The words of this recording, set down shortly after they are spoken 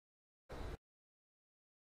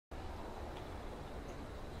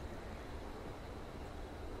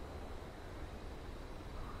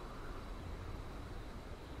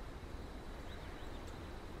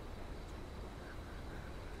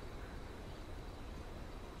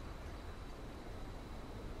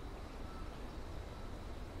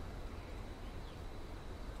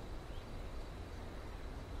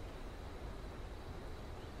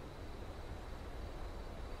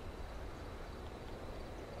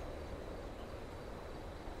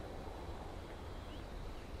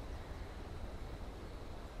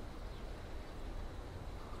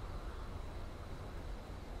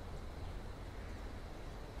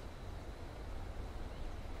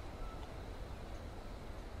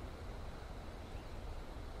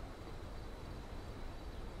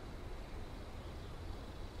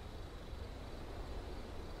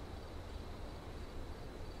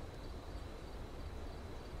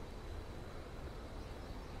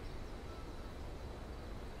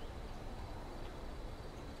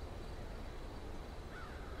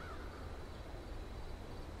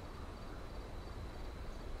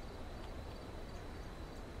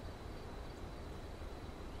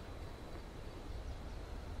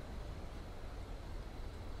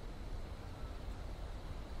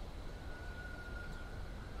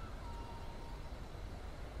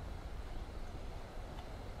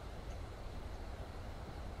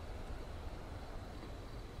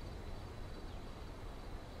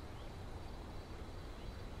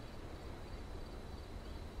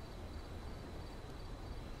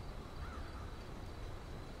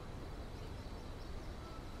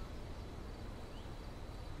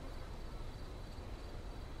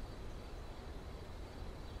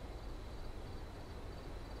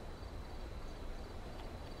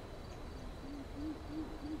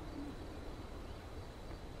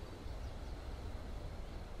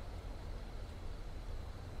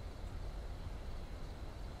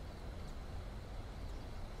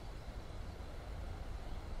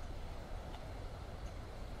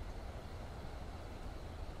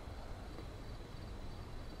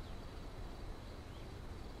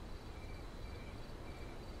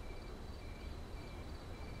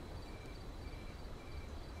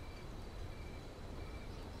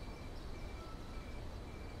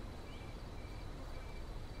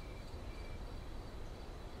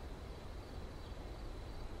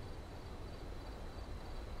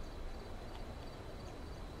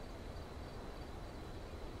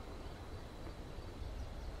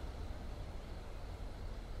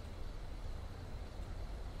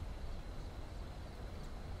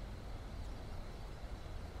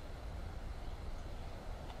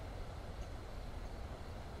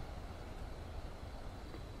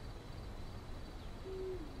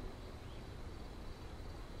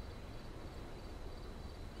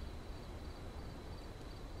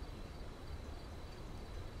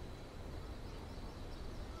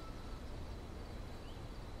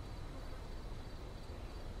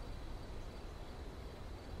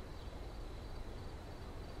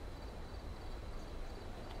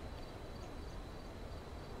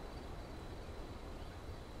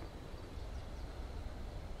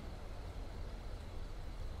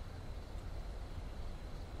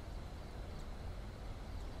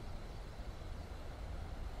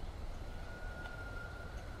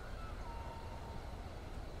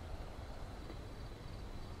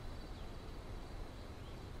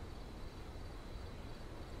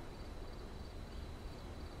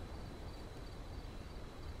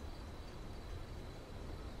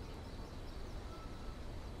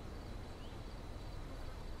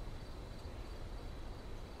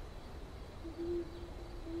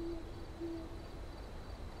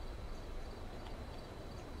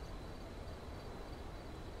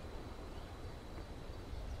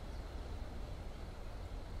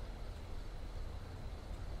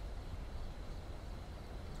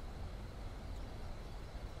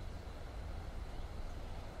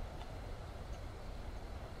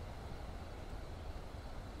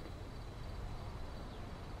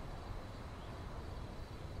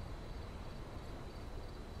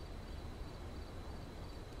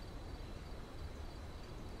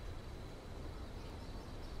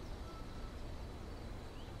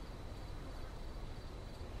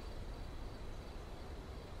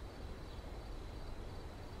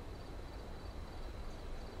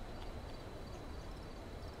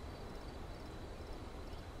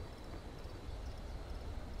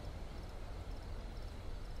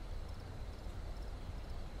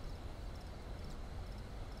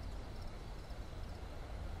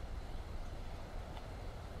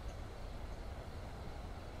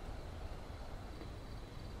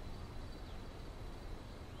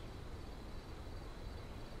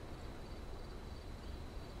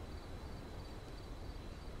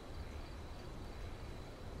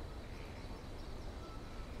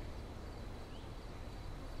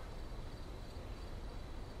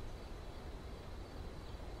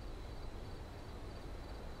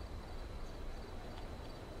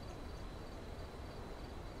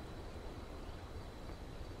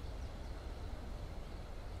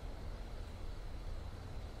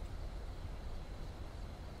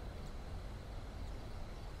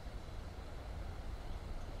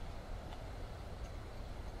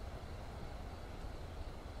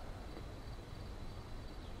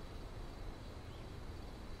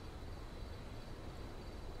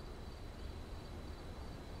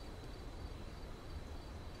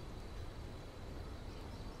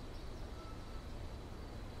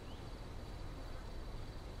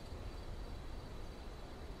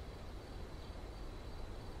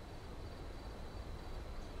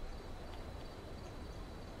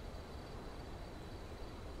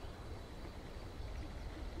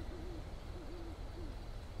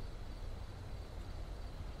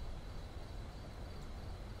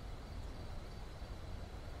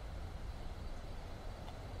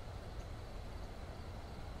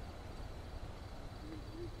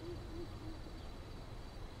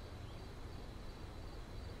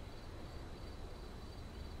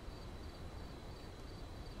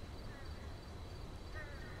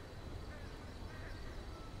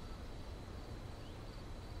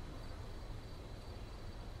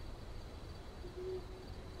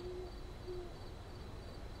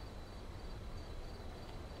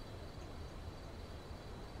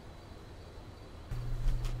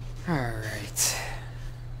Alright.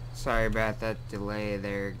 Sorry about that delay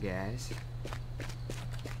there, guys.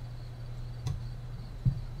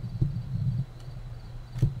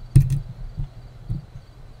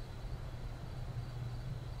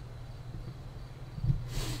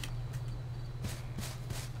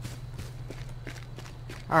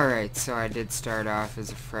 Alright, so I did start off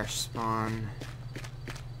as a fresh spawn.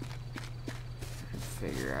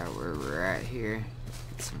 Figure out where we're at here.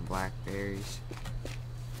 Get some blackberries.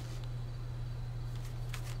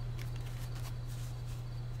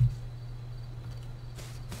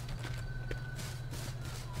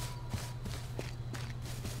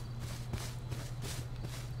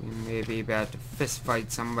 We may be about to fist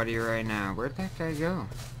fight somebody right now. Where'd that guy go?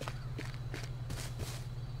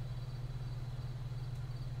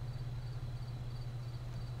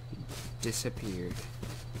 Disappeared.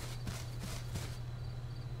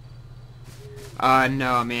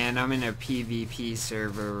 No, man, I'm in a PvP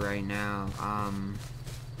server right now.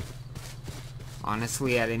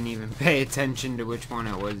 Honestly, I didn't even pay attention to which one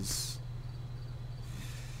it was.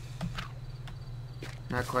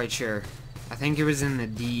 Not quite sure. I think it was in the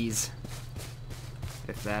D's,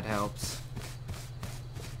 if that helps.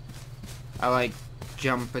 I like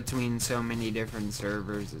jump between so many different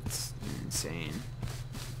servers, it's insane.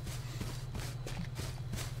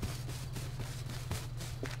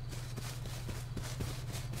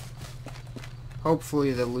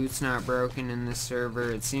 Hopefully the loot's not broken in this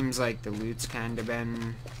server. It seems like the loot's kind of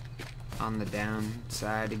been on the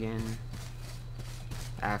downside again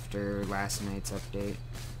after last night's update.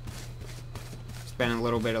 There's been a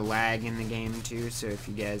little bit of lag in the game too, so if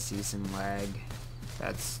you guys see some lag,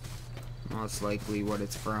 that's most likely what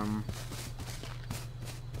it's from.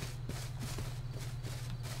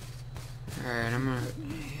 Alright, I'm gonna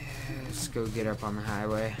let's go get up on the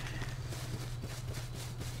highway.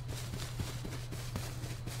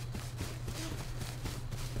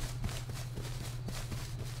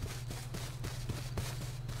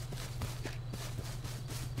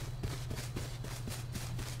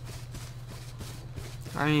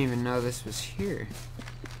 I didn't even know this was here.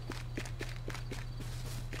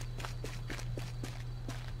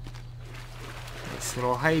 This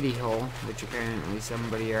little hidey hole, which apparently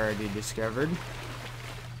somebody already discovered.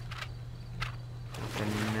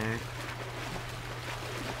 Nothing in there.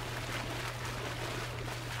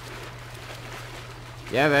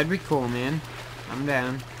 Yeah, that'd be cool, man. I'm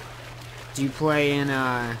down. Do you play in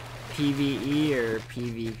PvE or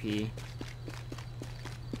PvP?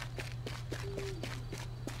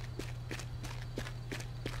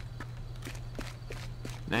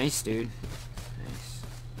 Nice, dude. Nice.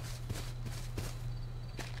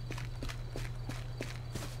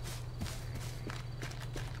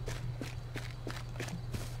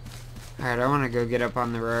 Alright, I want to go get up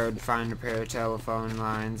on the road, find a pair of telephone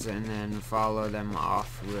lines, and then follow them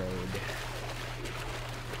off-road.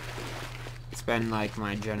 It's been like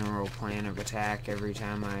my general plan of attack every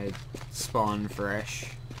time I spawn fresh.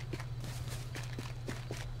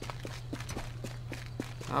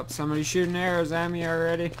 Oh, somebody's shooting arrows at me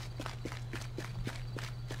already.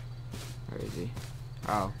 Where is he?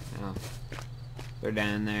 Oh, no. They're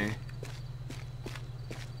down there.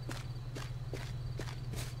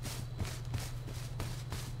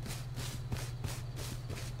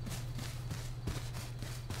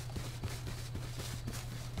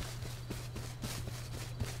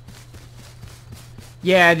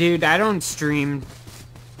 Yeah, dude, I don't stream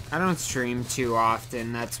too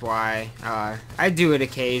often, that's why. I do it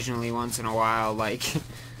occasionally, once in a while, like,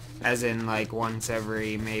 as in, like, once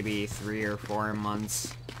every maybe 3 or 4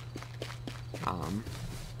 months.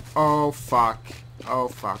 Oh, fuck. Oh,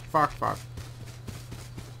 fuck.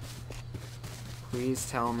 Please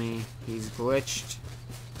tell me he's glitched,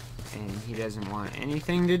 and he doesn't want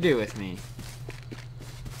anything to do with me.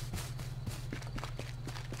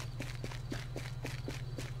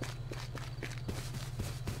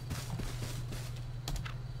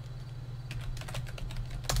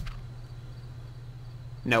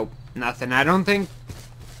 Nope, nothing. I don't think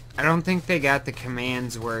they got the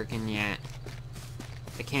commands working yet.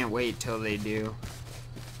 I can't wait till they do.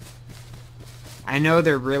 I know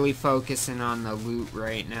they're really focusing on the loot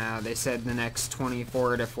right now. They said the next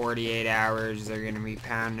 24 to 48 hours they're going to be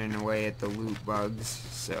pounding away at the loot bugs,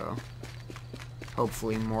 so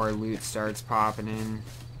hopefully more loot starts popping in.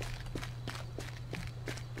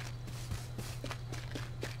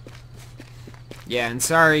 Yeah, and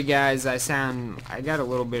sorry guys, I got a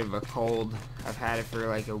little bit of a cold. I've had it for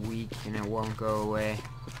like a week and it won't go away.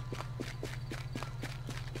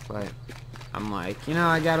 But I'm like, you know,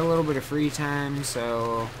 I got a little bit of free time,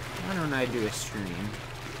 so why don't I do a stream?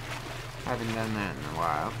 Haven't done that in a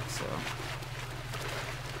while, so.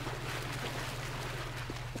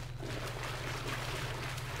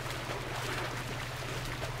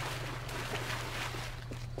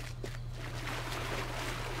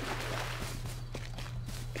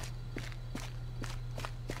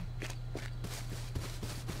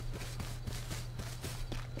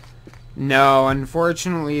 No,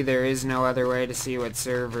 unfortunately there is no other way to see what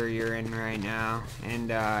server you're in right now.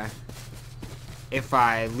 And if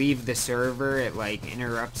I leave the server, it like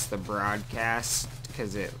interrupts the broadcast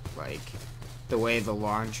because it like the way the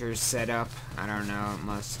launcher's set up. I don't know, it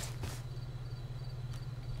must.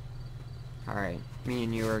 Alright, me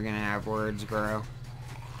and you are gonna have words, bro.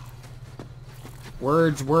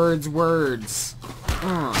 Words, words, words.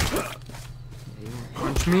 You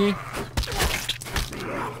punch me?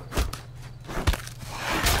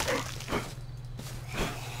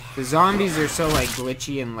 The zombies are so like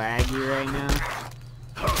glitchy and laggy right now.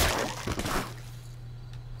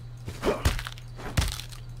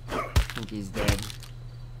 I think he's dead.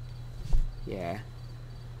 Yeah.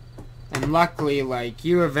 And luckily, like,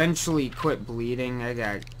 you eventually quit bleeding. I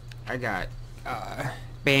got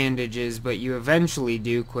bandages, but you eventually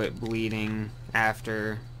do quit bleeding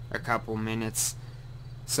after a couple minutes.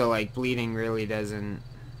 So like bleeding really doesn't.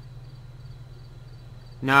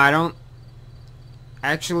 No, I don't.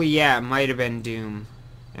 Actually, yeah, it might have been Doom.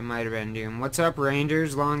 It might have been Doom. What's up,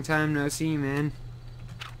 Rangers? Long time no see, man.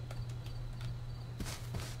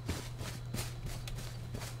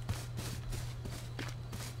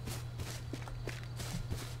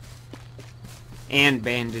 And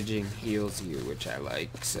bandaging heals you, which I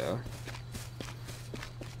like, so.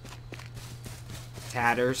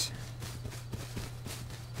 Tatters.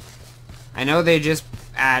 I know they just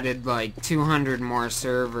added like 200 more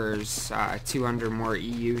servers, 200 more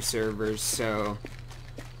EU servers, so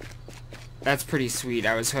that's pretty sweet.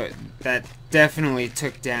 That definitely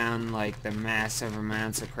took down like the massive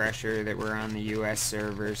amounts of pressure that were on the US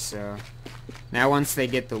servers, so now once they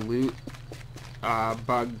get the loot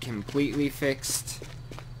bug completely fixed,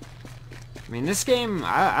 I mean, this game,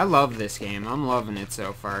 I love this game. I'm loving it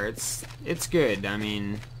so far. It's good. I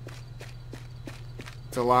mean,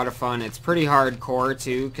 it's a lot of fun. It's pretty hardcore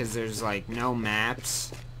too, because there's like no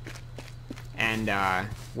maps. And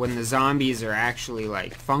when the zombies are actually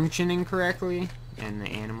like functioning correctly, and the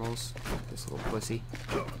animals, this little pussy,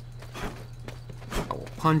 I will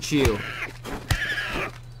punch you.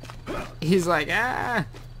 He's like, ah.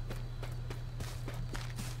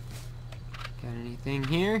 Got anything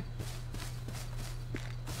here?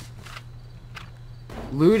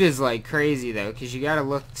 Loot is like crazy though, because you gotta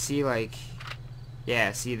look, see like,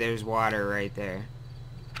 yeah, see there's water right there.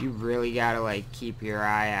 You really gotta like keep your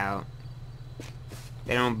eye out.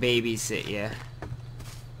 They don't babysit you.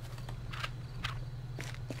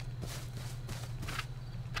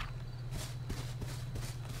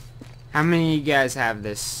 How many of you guys have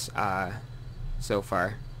this so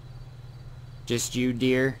far? Just you,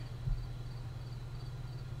 dear?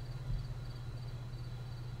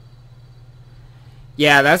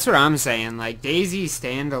 Yeah, that's what I'm saying. Like, DayZ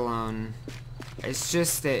standalone, it's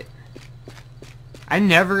just that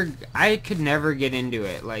I could never get into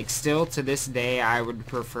it. Like, still to this day, I would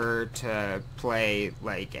prefer to play,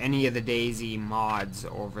 like, any of the DayZ mods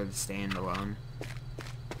over the standalone.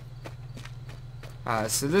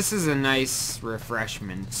 So this is a nice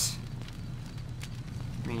refreshment.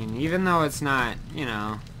 I mean, even though it's not, you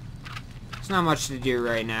know, there's not much to do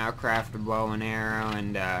right now. Craft a bow and arrow,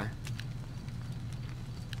 and,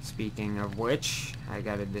 speaking of which, I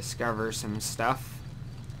gotta discover some stuff,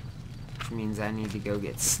 which means I need to go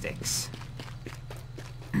get sticks.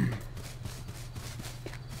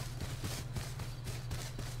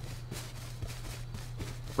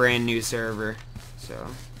 Brand new server, so.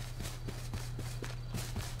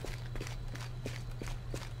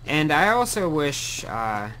 And I also wish,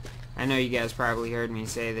 I know you guys probably heard me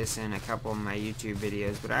say this in a couple of my YouTube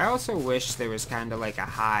videos, but I also wish there was kind of like a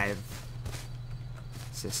hive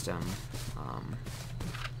system.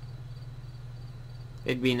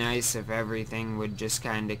 It'd be nice if everything would just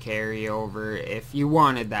kind of carry over if you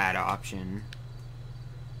wanted that option.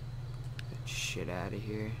 Get shit out of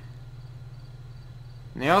here.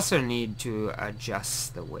 And they also need to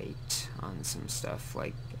adjust the weight on some stuff.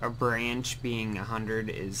 Like, a branch being 100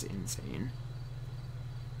 is insane.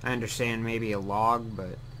 I understand maybe a log,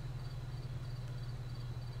 but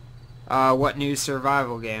what new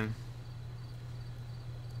survival game?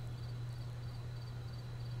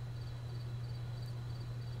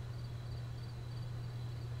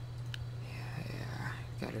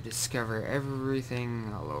 Gotta discover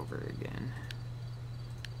everything all over again.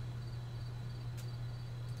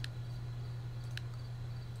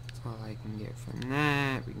 can get from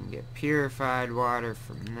that. We can get purified water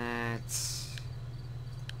from that.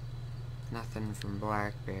 Nothing from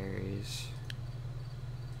blackberries.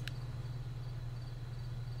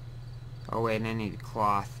 Oh wait, I need a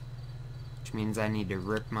cloth. Which means I need to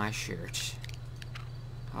rip my shirt.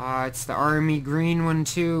 Ah, it's the army green one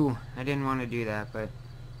too. I didn't want to do that, but...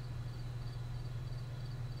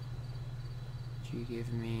 Did you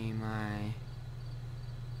give me my...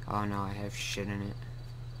 Oh no, I have shit in it.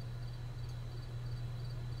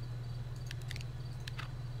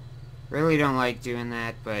 Really don't like doing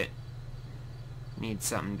that, but... Need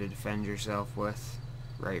something to defend yourself with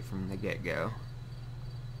right from the get-go.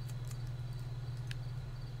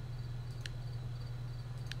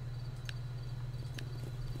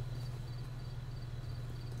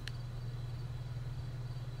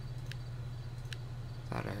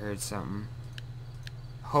 Thought I heard something.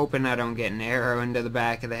 Hoping I don't get an arrow into the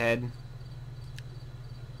back of the head.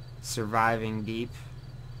 Surviving deep.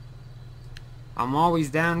 I'm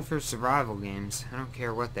always down for survival games. I don't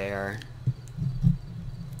care what they are.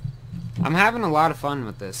 I'm having a lot of fun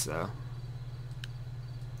with this, though.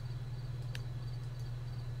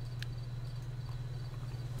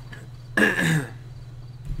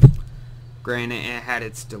 Granted, it had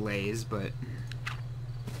its delays, but...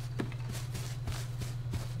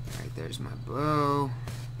 Alright, there's my bow.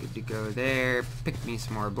 Good to go there. Pick me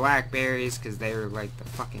some more blackberries, because they were like the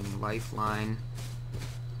fucking lifeline.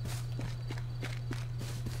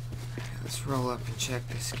 Alright, let's roll up and check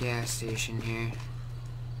this gas station here.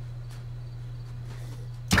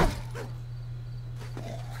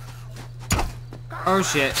 Oh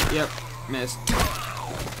shit, yep, missed.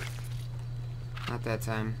 Not that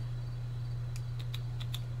time.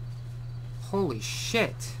 Holy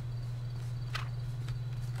shit.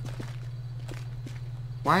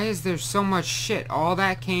 Why is there so much shit? All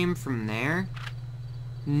that came from there?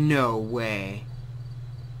 No way.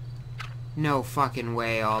 No fucking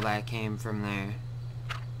way all that came from there.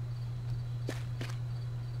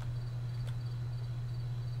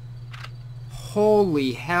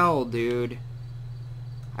 Holy hell, dude.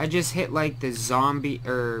 I just hit like the zombie,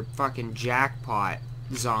 or fucking jackpot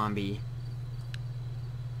zombie.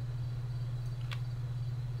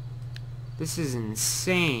 This is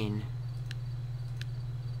insane.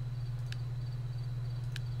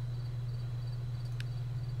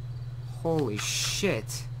 Holy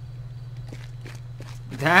shit.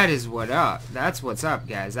 That is what up. That's what's up,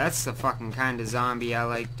 guys. That's the fucking kind of zombie I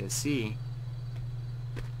like to see.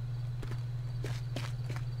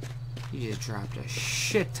 You just dropped a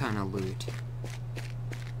shit ton of loot.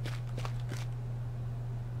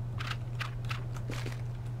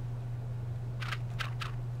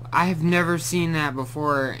 I've never seen that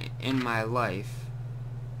before in my life.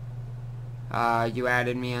 You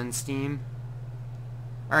added me on Steam?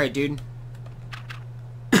 Alright, dude.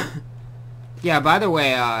 Yeah, by the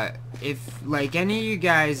way, if, like, any of you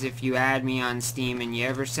guys, if you add me on Steam and you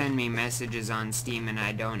ever send me messages on Steam and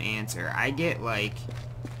I don't answer, I get, like,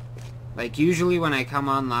 usually when I come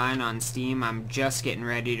online on Steam, I'm just getting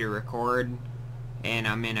ready to record, and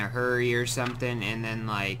I'm in a hurry or something, and then,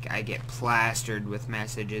 like, I get plastered with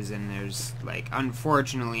messages, and there's, like,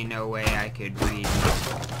 unfortunately no way I could read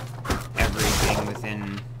everything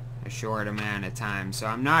within a short amount of time. So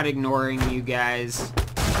I'm not ignoring you guys.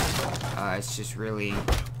 It's just really,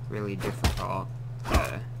 really difficult.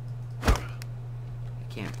 I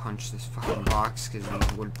can't punch this fucking box because of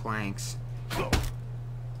these wood planks.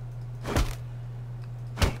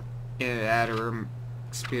 Either that or I'm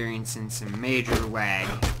experiencing some major lag.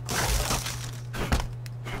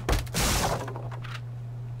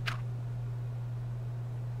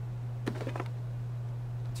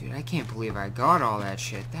 Dude, I can't believe I got all that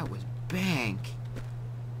shit. That was bank.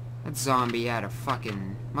 That zombie had a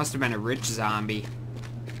fucking... Must have been a rich zombie.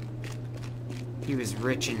 He was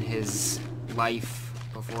rich in his life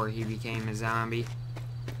before he became a zombie.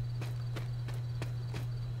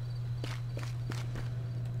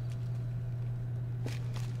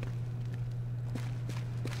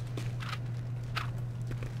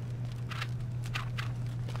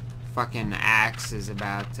 Fucking axe is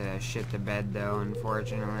about to shit the bed though,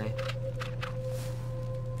 unfortunately.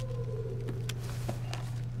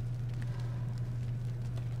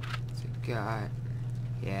 Got,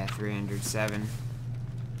 yeah, 307.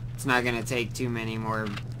 It's not gonna take too many more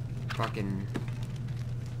fucking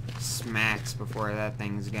smacks before that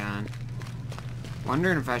thing's gone.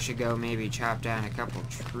 Wondering if I should go maybe chop down a couple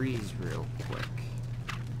trees real quick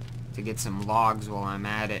to get some logs while I'm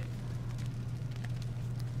at it.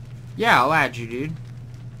 Yeah, I'll add you, dude.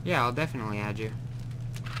 Yeah, I'll definitely add you.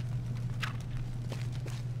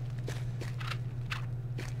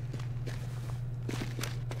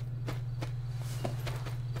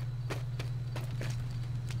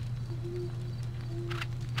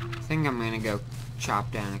 think I'm gonna go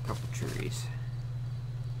chop down a couple trees.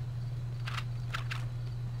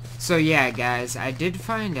 So yeah, guys, I did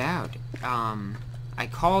find out. I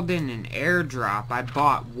called in an airdrop. I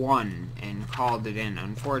bought one and called it in.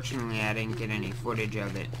 Unfortunately, I didn't get any footage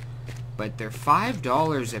of it. But they're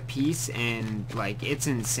 $5 a piece, and, like, it's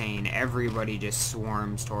insane. Everybody just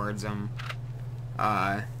swarms towards them.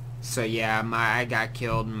 So yeah, I got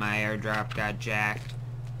killed and my airdrop got jacked.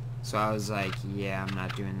 So I was like, yeah, I'm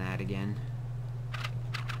not doing that again.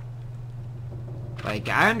 Like,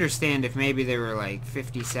 I understand if maybe they were like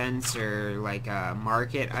 50 cents or like a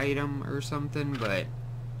market item or something, but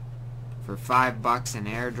for $5 an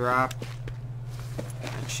airdrop,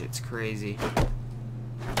 that shit's crazy.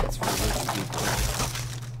 That's for rich people.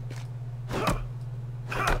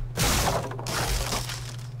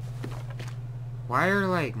 Why are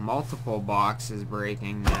like multiple boxes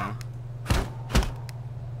breaking now?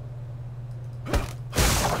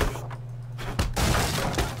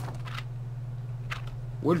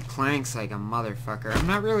 Wood planks like a motherfucker. I'm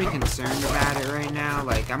not really concerned about it right now.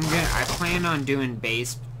 Like, I plan on doing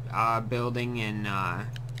base building in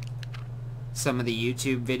some of the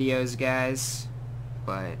YouTube videos, guys.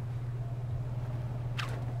 But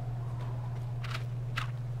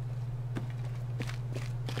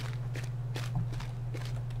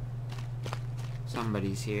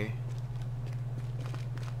somebody's here.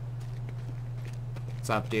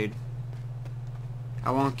 What's up, dude?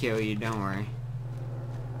 I won't kill you, don't worry.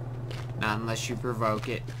 Not unless you provoke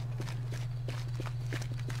it.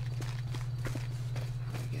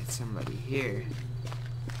 I got somebody here.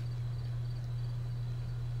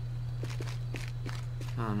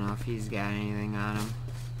 I don't know if he's got anything on him.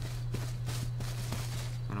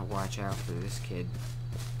 I'm gonna watch out for this kid.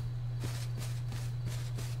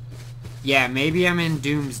 Yeah, maybe I'm in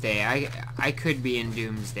Doomsday. I could be in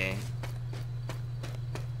Doomsday.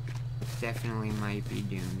 Definitely might be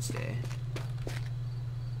Doomsday.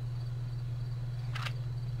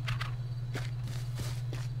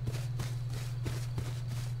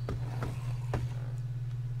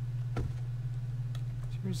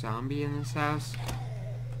 Is there a zombie in this house?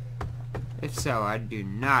 If so, I do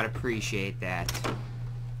not appreciate that.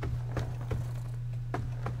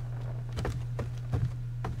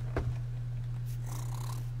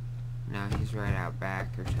 No, he's right out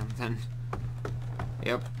back or something.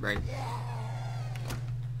 Yep, right.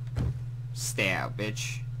 Stay out,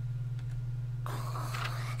 bitch.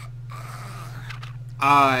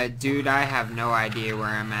 Dude, I have no idea where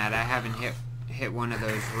I'm at. I haven't hit one of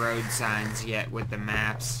those road signs yet with the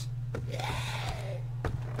maps.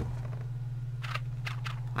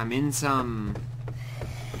 I'm in some...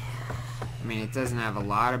 I mean, it doesn't have a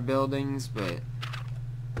lot of buildings, but...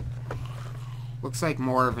 looks like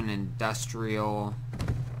more of an industrial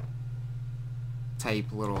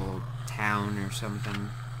type little town or something.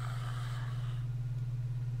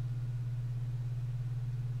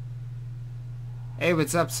 Hey,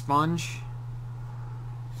 what's up, Sponge?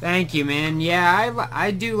 Thank you, man. Yeah,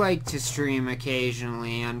 I do like to stream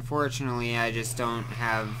occasionally. Unfortunately, I just don't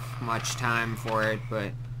have much time for it,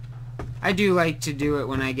 but I do like to do it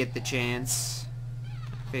when I get the chance.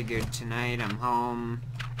 Figured tonight I'm home.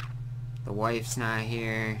 The wife's not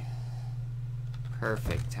here.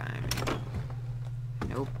 Perfect timing.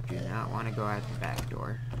 Nope, do not want to go out the back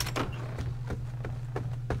door.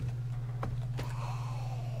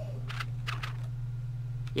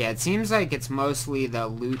 Yeah, it seems like it's mostly the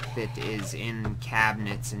loot that is in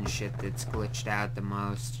cabinets and shit that's glitched out the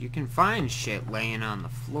most. You can find shit laying on the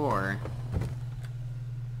floor.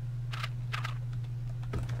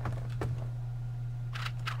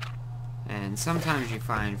 And sometimes you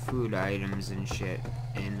find food items and shit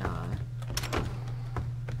in,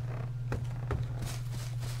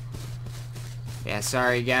 yeah,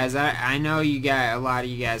 sorry guys, I know you got, a lot of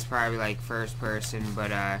you guys probably like first person,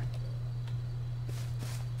 but, I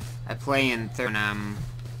play in third, and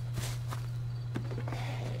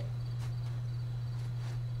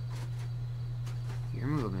you're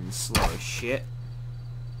moving slow as shit.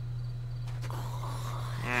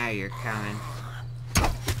 Now you're coming.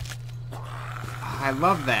 Oh, I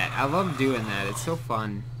love that. I love doing that. It's so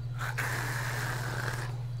fun.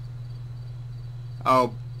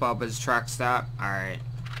 Oh, Bubba's truck stop? Alright.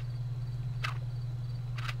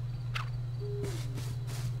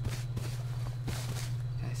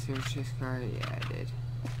 Search this car? Yeah, I did.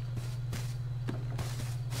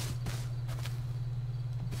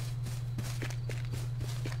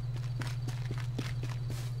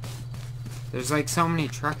 There's like so many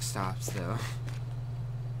truck stops though.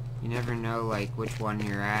 You never know like which one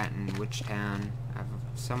you're at and which town.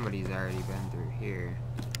 Somebody's already been through here.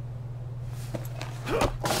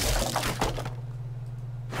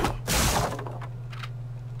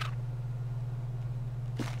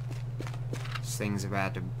 This thing's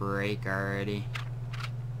about to break already.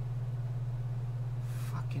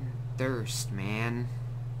 Fucking thirst, man.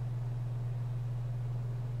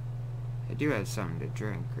 I do have something to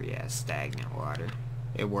drink. Yeah, stagnant water.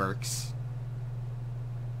 It works.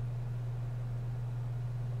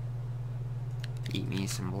 Eat me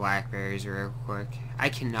some blackberries real quick. I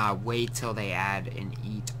cannot wait till they add an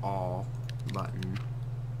eat all button.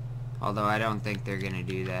 Although I don't think they're gonna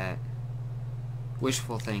do that.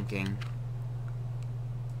 Wishful thinking.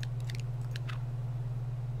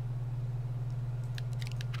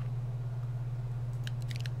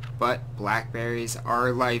 But blackberries are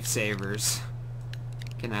lifesavers.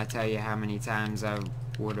 Cannot tell you how many times I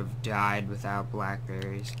would have died without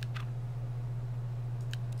blackberries.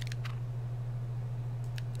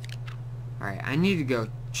 Alright, I need to go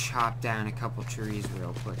chop down a couple trees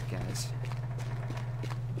real quick, guys.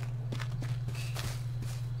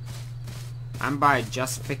 I'm by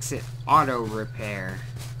Just Fix It Auto Repair.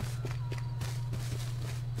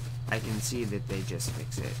 I can see that they just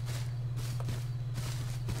fix it.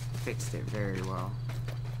 Fixed it very well.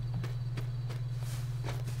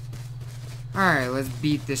 Alright, let's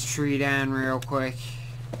beat this tree down real quick.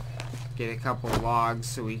 Get a couple logs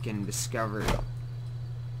so we can discover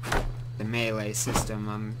the melee system.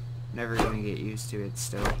 I'm never gonna get used to it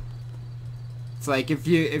still. It's like if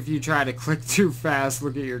you try to click too fast,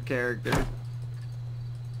 look at your character.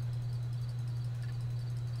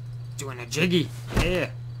 Doing a jiggy.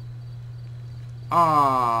 Yeah.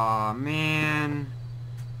 Aw, man.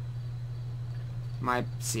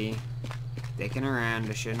 See, dicking around.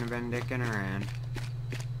 I shouldn't have been dicking around.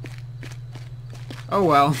 Oh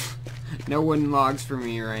well. No wooden logs for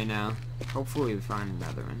me right now. Hopefully we find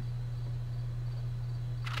another one.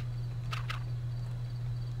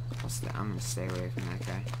 I'm gonna stay away from that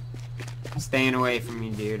guy. Staying away from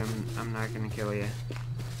you, dude. I'm not gonna kill you.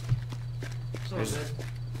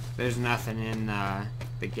 There's nothing in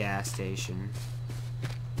the gas station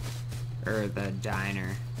or the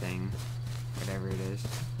diner thing, whatever it is.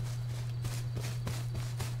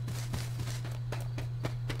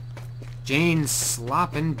 Jane's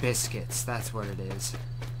Sloppin' Biscuits. That's what it is.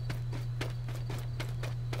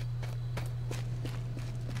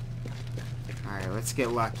 Alright, let's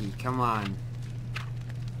get lucky. Come on.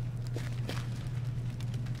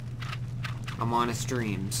 I'm on a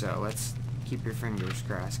stream, so let's keep your fingers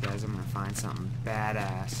crossed, guys. I'm gonna find something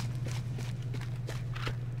badass.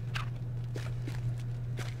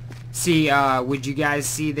 See, would you guys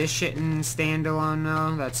see this shit in standalone,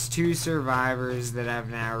 though? That's 2 survivors that I've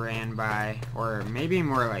now ran by. Or maybe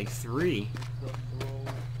more like 3.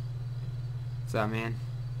 What's up, man?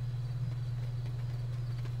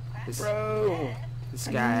 This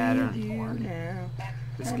guy, I don't know.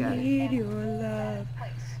 This guy. Need your love.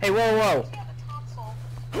 Hey, whoa, whoa.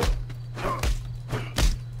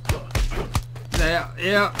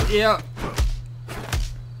 Yeah.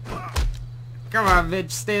 Come on,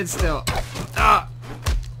 bitch, stand still. Ah!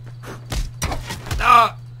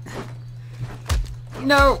 Ah!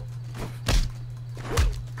 No!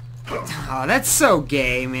 Oh, that's so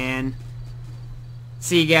gay, man.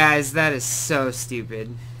 See, guys, that is so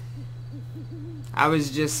stupid. I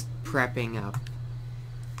was just prepping up.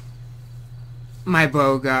 My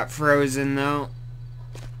bow got frozen, though.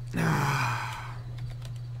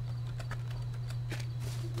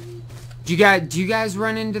 Do you guys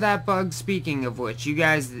run into that bug? Speaking of which, you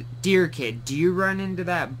guys, dear kid, do you run into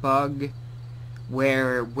that bug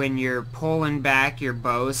where when you're pulling back your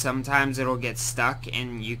bow, sometimes it'll get stuck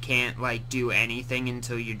and you can't, like, do anything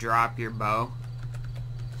until you drop your bow?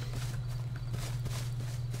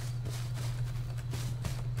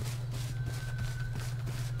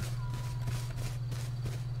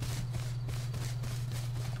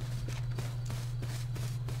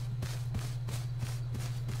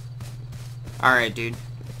 Alright, dude.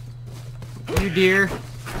 You deer.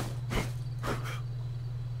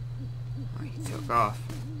 Oh, he took off.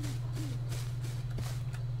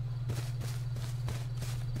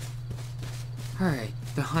 Alright,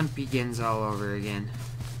 the hunt begins all over again.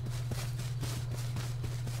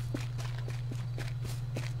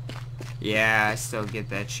 Yeah, I still get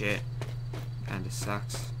that shit. Kinda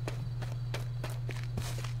sucks.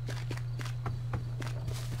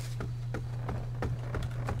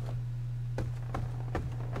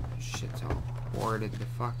 Shit's all boarded the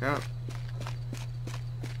fuck up.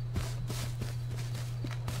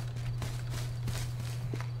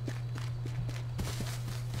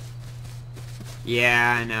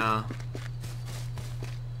 Yeah, I know.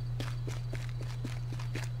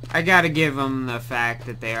 I gotta give them the fact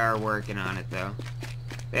that they are working on it, though.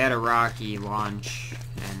 They had a rocky launch,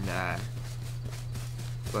 and,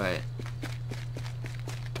 but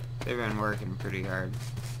they've been working pretty hard.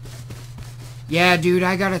 Yeah, dude,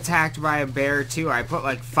 I got attacked by a bear, too. I put,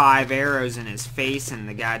 like, 5 arrows in his face, and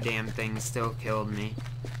the goddamn thing still killed me.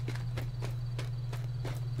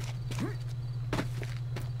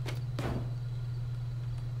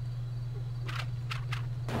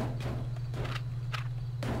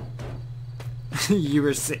 You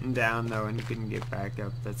were sitting down, though, and you couldn't get back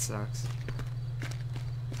up. That sucks.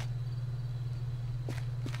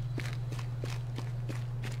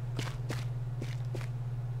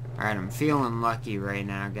 Alright, I'm feeling lucky right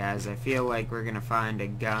now, guys. I feel like we're gonna find a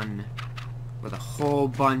gun with a whole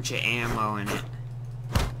bunch of ammo in it.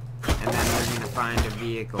 And then we're gonna find a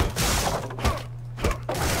vehicle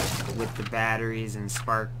with the batteries and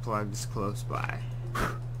spark plugs close by.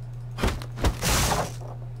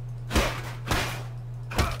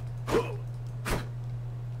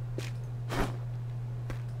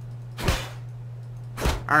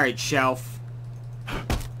 Alright, shelf.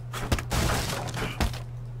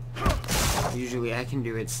 Usually I can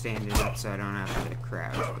do it standing up so I don't have to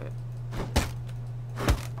crouch, but...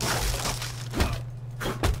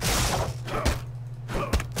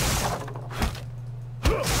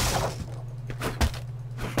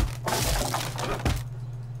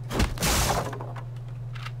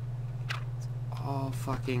 It's all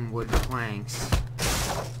fucking wood planks.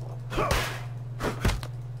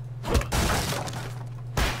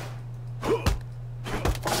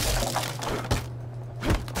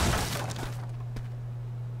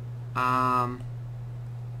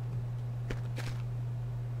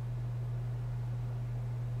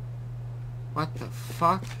 What the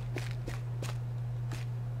fuck?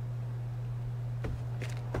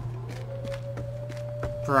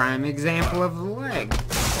 Prime example of the leg.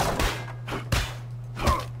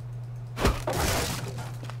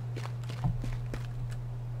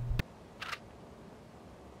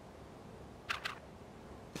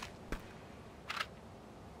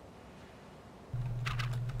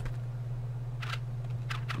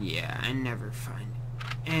 Yeah, I never find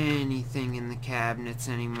anything in the cabinets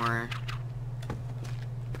anymore.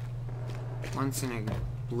 Once in a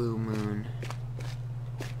blue moon.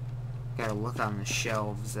 Gotta look on the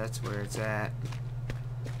shelves, that's where it's at.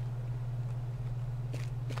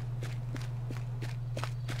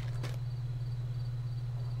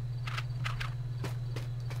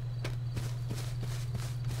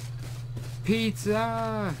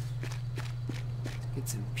 Pizza! Let's get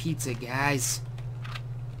some pizza, guys.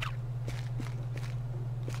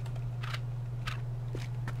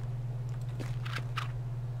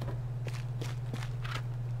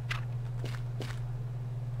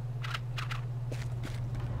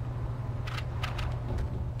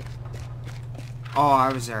 Oh,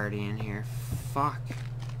 I was already in here. Fuck.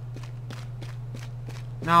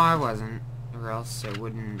 No, I wasn't. Or else it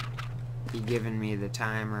wouldn't be giving me the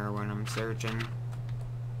timer when I'm searching.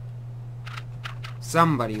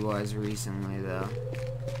 Somebody was recently, though.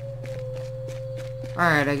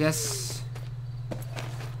 Alright, I guess...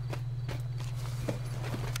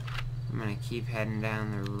 I'm gonna keep heading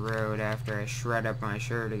down the road after I shred up my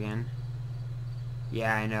shirt again.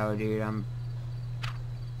 Yeah, I know, dude.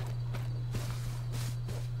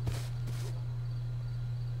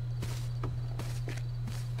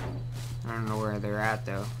 I don't know where they're at,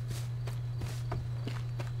 though.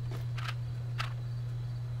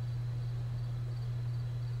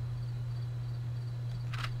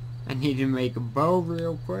 I need to make a bow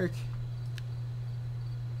real quick.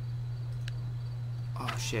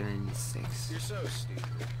 Oh shit, I need sticks. You're so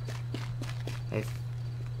stupid.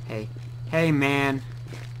 Hey, man.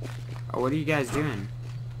 Oh, what are you guys doing?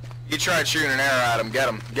 You tried shooting an arrow at him. Get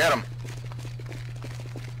him. Get him.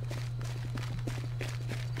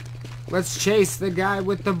 Let's chase the guy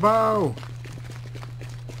with the bow.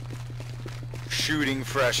 Shooting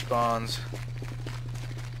fresh spawns.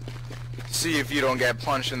 See if you don't get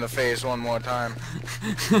punched in the face one more time.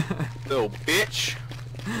 Little bitch.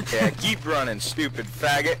 Yeah, keep running, stupid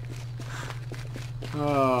faggot.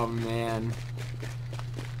 Oh, man.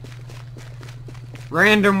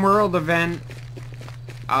 Random world event.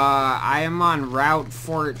 I am on Route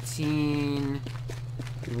 14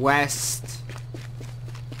 West.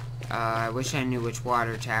 I wish I knew which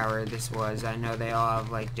water tower this was. I know they all have,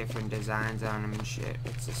 like, different designs on them and shit.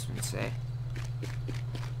 What's this one say?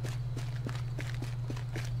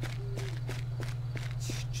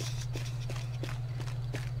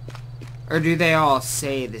 Or do they all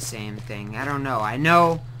say the same thing? I don't know. I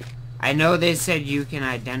know they said you can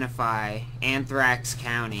identify Anthrax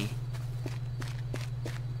County.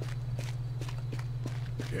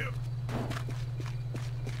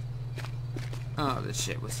 Oh, this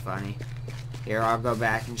shit was funny. Here, I'll go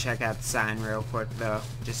back and check out the sign real quick, though,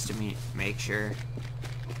 just to make sure.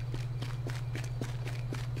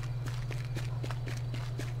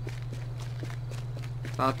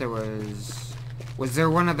 Thought there was... Was there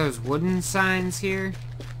one of those wooden signs here?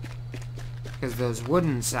 Because those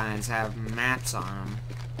wooden signs have mats on them.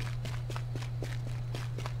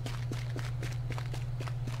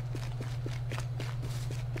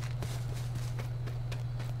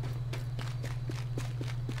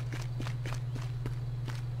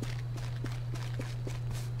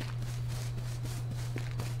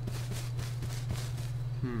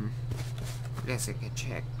 I guess I could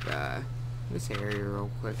check this area real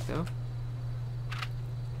quick, though.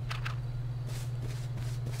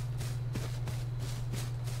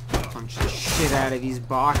 Punch the shit out of these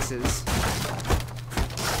boxes.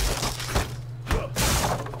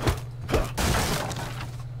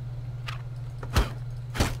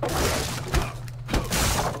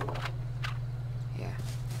 Yeah,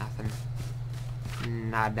 nothing.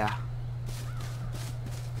 Nada.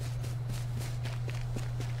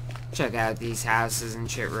 Check out these houses and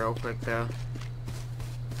shit real quick, though.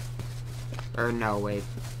 Or no, wait.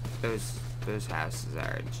 Those houses are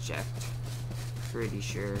already checked. Pretty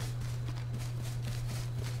sure.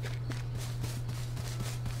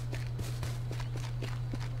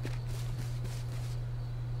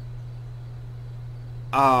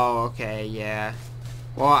 Oh, okay, yeah.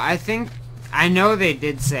 Well, I know they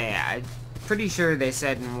did say, I'm pretty sure they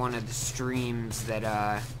said in one of the streams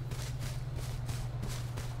that,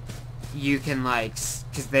 you can, like,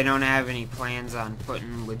 because they don't have any plans on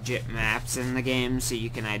putting legit maps in the game, so you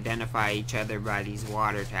can identify each other by these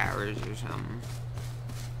water towers or something.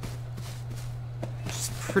 It's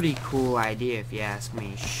a pretty cool idea, if you ask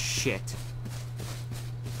me. Shit.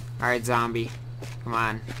 Alright, zombie. Come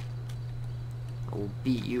on. I will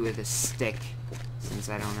beat you with a stick, since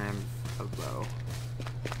I don't have a bow.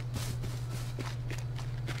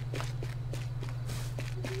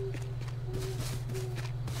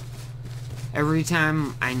 Every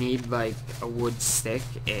time I need, like, a wood stick,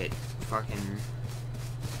 it fucking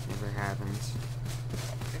never happens.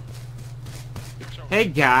 Hey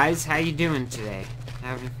guys, how you doing today?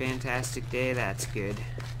 Having a fantastic day? That's good.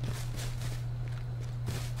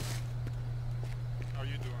 How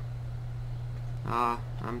you doing?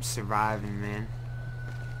 I'm surviving, man.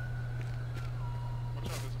 Watch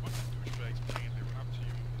out, there's a bunch of douchebags playing. They run up to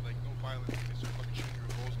you, like, no violence. They start fucking shooting you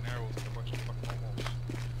with bows and arrows like a bunch of fucking homos.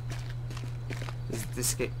 Is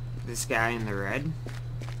this guy in the red?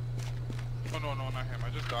 Oh, no, not him. I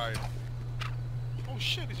just died. Oh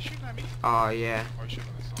shit, is he shooting at me? Oh, yeah. Oh, he's shooting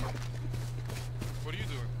at someone. What are you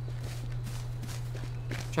doing?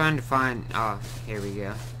 Trying to find... Oh, here we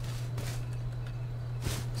go.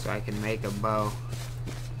 So I can make a bow.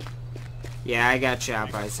 Yeah, I got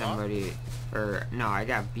shot by somebody. Or, no, I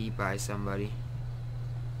got beat by somebody.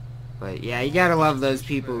 But, yeah, you gotta love those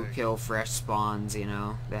people who kill fresh spawns, you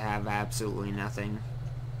know? That have absolutely nothing.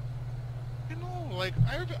 You know, like,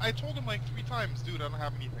 I told him like 3 times, dude, I don't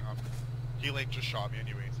have anything on me. He, like, just shot me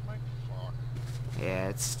anyways. I'm like, fuck. Yeah,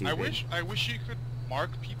 it's stupid. I wish you could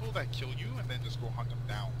mark people that kill you and then just go hunt them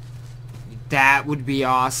down. That would be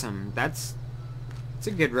awesome. That's a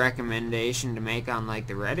good recommendation to make on, like,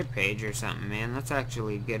 the Reddit page or something, man. That's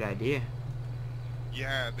actually a good idea.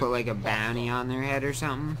 Yeah. Put, like, a bounty on their head or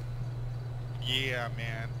something. Yeah,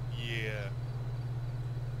 man. Yeah.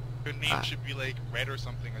 Their name should be, like, red or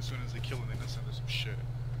something as soon as they kill an innocent or some shit.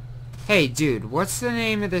 Hey, dude, what's the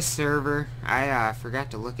name of this server? I forgot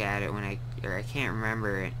to look at it when I can't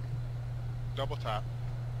remember it. Double tap.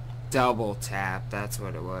 Double Tap, that's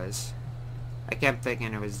what it was. I kept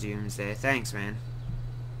thinking it was Doomsday. Thanks, man.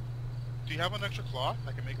 Do you have an extra cloth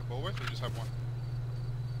I can make a bow with, or you just have one?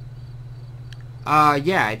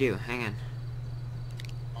 Yeah, I do. Hang on.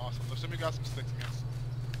 Awesome. Let's assume you got some sticks, man.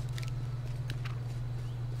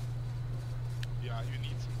 Yeah, you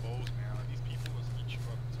need some bows, man. These people will eat you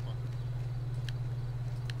up as fuck.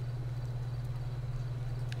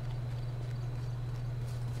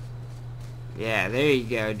 Yeah, there you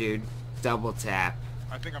go, dude. Double Tap.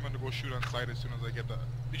 I think I'm gonna go shoot on sight as soon as I get the...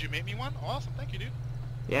 Did you make me one? Awesome, thank you, dude.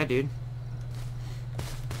 Yeah, dude.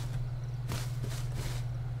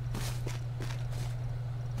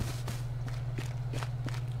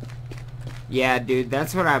 Yeah, dude,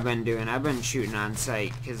 that's what I've been doing. I've been shooting on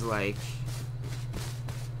sight, because, like...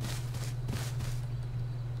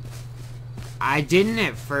 I didn't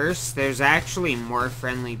at first. There's actually more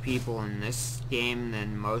friendly people in this game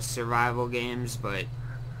than most survival games, but...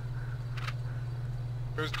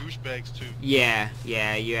 There's douchebags, too. Yeah,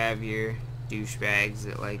 you have your douchebags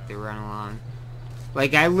that like to run along.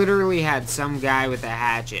 Like, I literally had some guy with a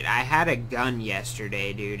hatchet. I had a gun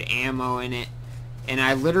yesterday, dude. Ammo in it. And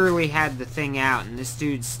I literally had the thing out, and this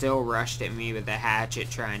dude still rushed at me with a hatchet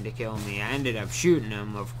trying to kill me. I ended up shooting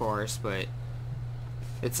him, of course, but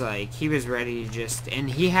it's like, he was ready to just... And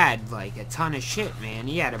he had, like, a ton of shit, man.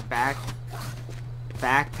 He had a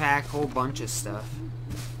backpack, whole bunch of stuff.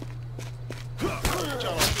 Watch out,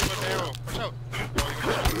 I'll shoot him with the arrow. Watch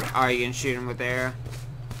out. Oh, you can shoot him with the arrow?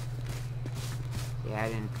 Yeah, I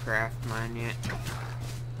didn't craft mine yet.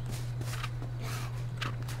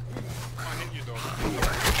 I'm gonna hit you though. I'm gonna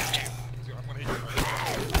hit you.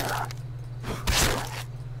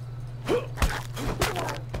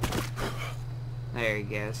 There he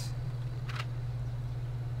goes.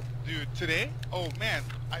 Dude, today? Oh man,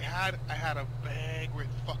 I had a bag with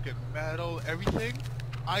fucking metal, everything.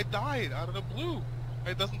 I died out of the blue.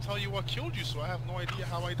 It doesn't tell you what killed you, so I have no idea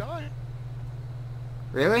how I died.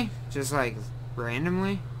 Really? Just like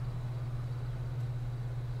randomly?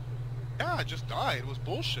 Yeah, I just died. It was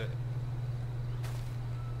bullshit.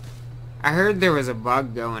 I heard there was a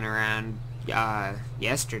bug going around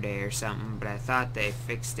yesterday or something, but I thought they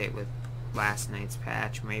fixed it with last night's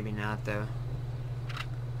patch. Maybe not, though.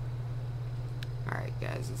 Alright,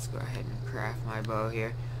 guys, let's go ahead and craft my bow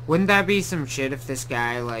here. Wouldn't that be some shit if this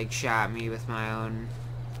guy, like, shot me with my own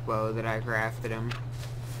bow that I crafted him?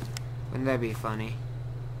 Wouldn't that be funny?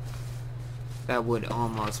 That would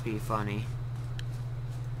almost be funny.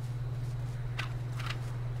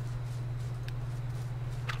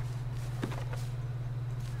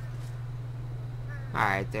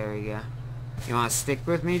 Alright, there we go. You wanna stick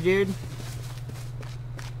with me, dude?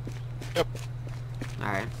 Yep.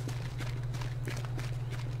 Alright.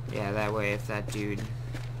 Yeah, that way if that dude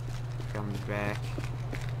comes back.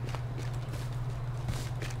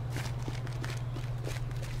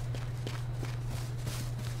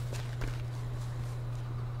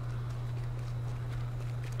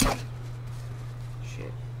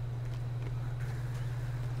 Shit.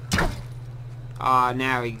 Aw,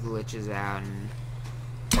 now he glitches out and...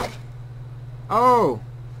 Oh!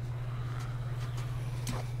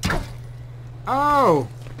 Oh!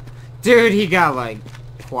 Dude, he got like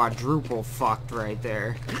quadruple fucked right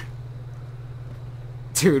there.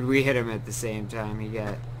 Dude, we hit him at the same time. He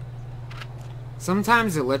got...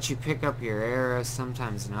 Sometimes it lets you pick up your arrows,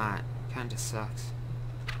 sometimes not. Kinda sucks.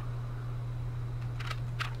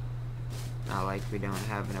 Not like we don't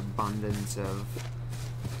have an abundance of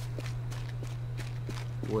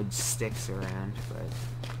wood sticks around, but...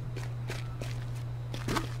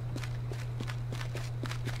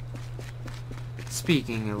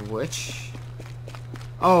 Speaking of which...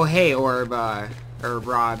 Oh, hey, Orb,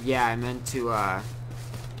 Rob, yeah, I meant to,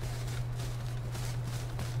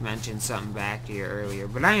 mention something back to you earlier,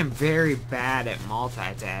 but I am very bad at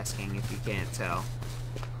multitasking, if you can't tell.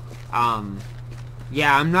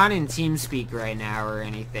 Yeah, I'm not in TeamSpeak right now or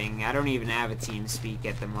anything. I don't even have a TeamSpeak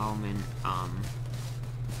at the moment,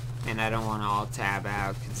 and I don't want to all tab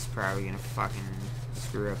out, because it's probably gonna fucking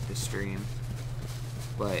screw up the stream.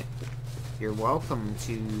 But... You're welcome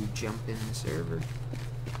to jump in the server.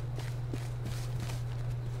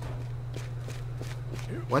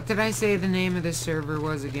 What did I say the name of this server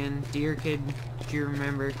was again? Dear Kid, do you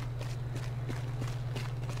remember?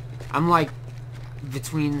 I'm like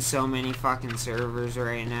between so many fucking servers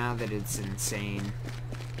right now that it's insane.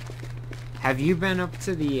 Have you been up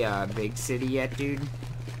to the big city yet, dude?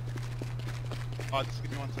 Just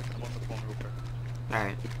give me 1 second. I'm on the phone real quick.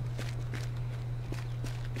 Alright.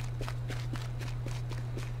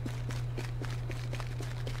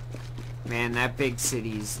 Man, that big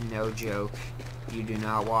city's no joke. You do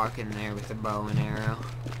not walk in there with a bow and arrow.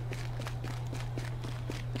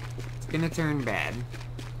 It's gonna turn bad.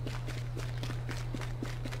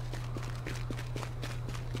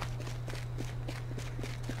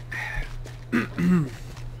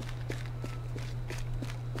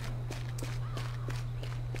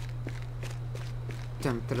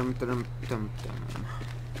 Dum dum dum dum dum.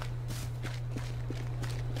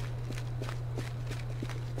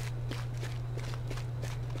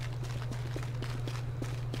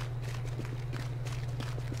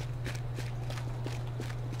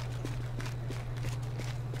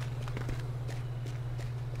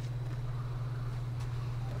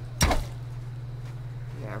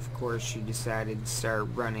 Of course, she decided to start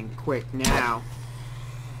running quick now.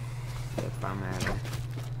 If I'm at her,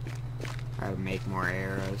 I would make more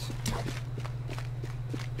arrows.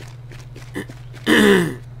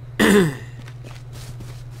 Give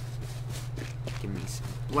me some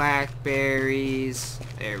blackberries.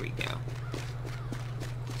 There we go.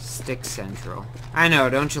 Stick Central. I know,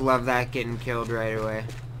 don't you love that, getting killed right away?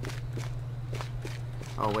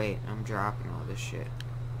 Oh wait, I'm dropping all this shit.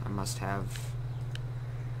 I must have...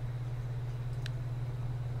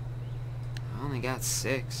 I only got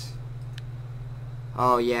 6.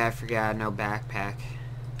 Oh yeah, I forgot, no backpack.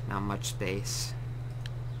 Not much space.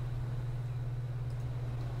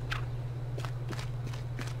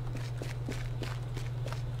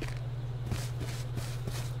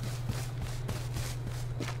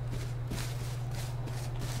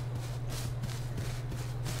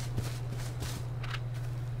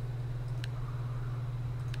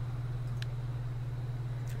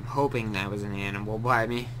 I'm hoping that was an animal by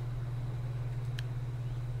me.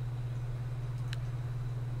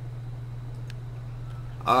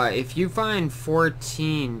 If you find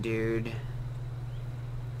 14, dude...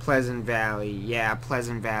 Pleasant Valley. Yeah,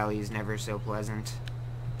 Pleasant Valley is never so pleasant.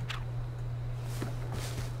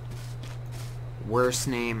 Worst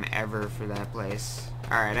name ever for that place.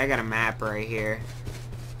 Alright, I got a map right here.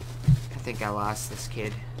 I think I lost this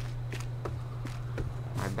kid.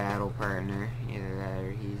 My battle partner. Either that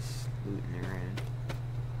or he's looting around.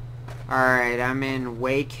 Alright, I'm in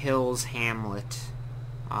Wake Hills Hamlet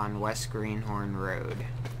on West Greenhorn Road.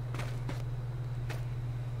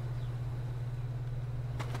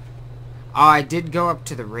 Oh, I did go up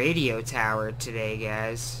to the radio tower today,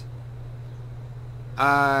 guys.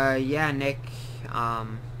 Yeah, Nick,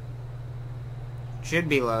 should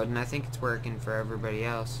be loading. I think it's working for everybody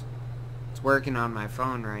else. It's working on my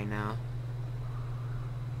phone right now.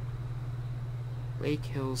 Lake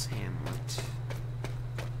Hills Hamlet.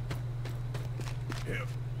 Yeah.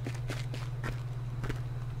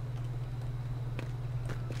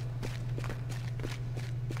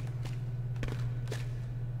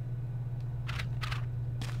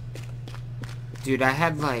 Dude, I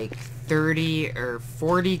had like 30 or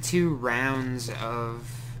 42 rounds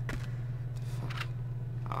of...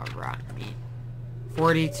 Oh, rotten meat.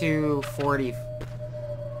 42, 40...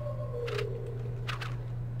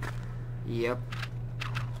 Yep.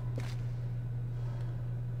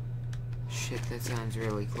 Shit, that sounds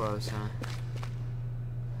really close,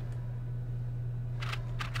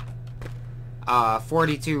 huh?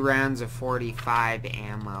 42 rounds of 45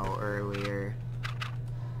 ammo earlier.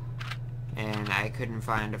 And I couldn't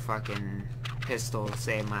find a fucking pistol to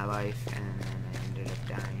save my life, and then I ended up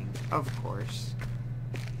dying. Of course.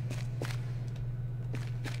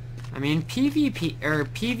 I mean,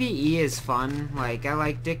 PvE is fun. Like, I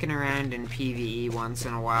like dicking around in PvE once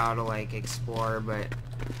in a while to, like, explore, but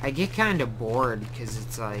I get kind of bored, because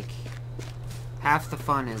it's, like, half the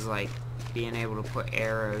fun is, like, being able to put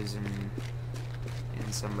arrows in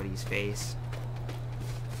somebody's face.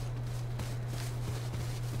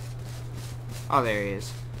 Oh, there he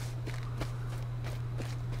is.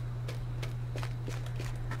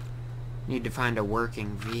 Need to find a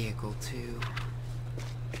working vehicle, too.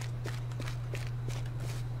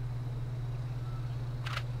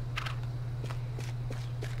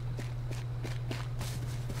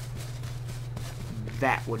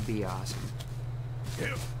 That would be awesome.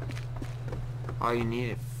 Yeah. All you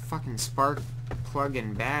need is fucking spark plug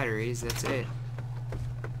and batteries, that's it.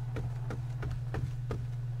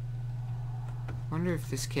 Wonder if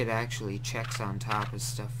this kid actually checks on top of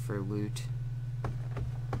stuff for loot.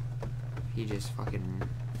 He just fucking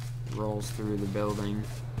rolls through the building.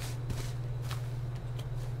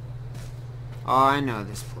 Oh, I know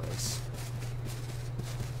this place.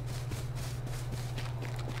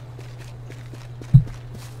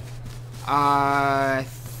 I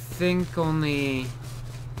think only...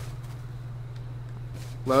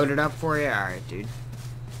 Load it up for you? Alright, dude.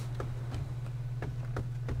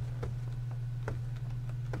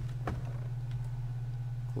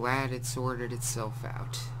 Glad it sorted itself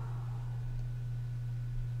out.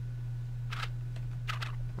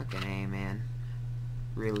 Fucking A, man.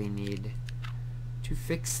 Really need to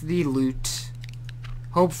fix the loot.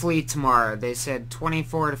 Hopefully tomorrow. They said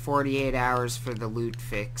 24 to 48 hours for the loot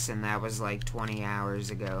fix, and that was like 20 hours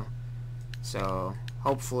ago. So,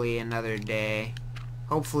 hopefully another day.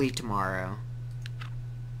 Hopefully tomorrow.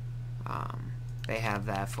 They have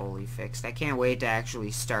that fully fixed. I can't wait to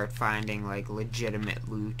actually start finding, like, legitimate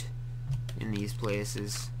loot in these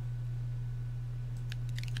places.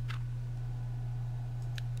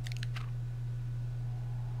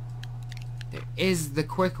 There is the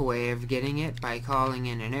quick way of getting it by calling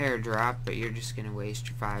in an airdrop, but you're just gonna waste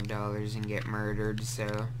your $5 and get murdered,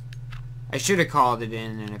 so... I should have called it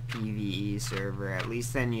in a PvE server. At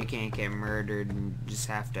least then you can't get murdered and just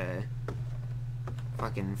have to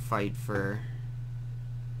fucking fight for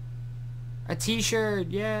a t-shirt.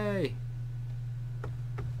 Yay!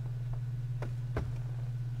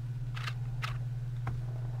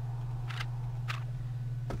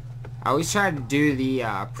 I always try to do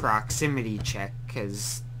the proximity check,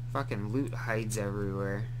 because fucking loot hides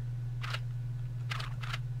everywhere.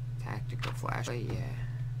 Tactical flashlight,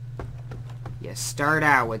 yeah. Yeah, start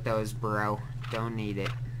out with those, bro. Don't need it.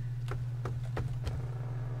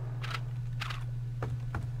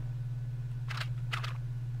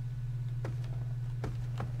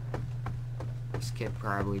 This kid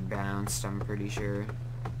probably bounced, I'm pretty sure.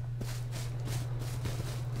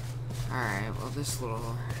 Alright, well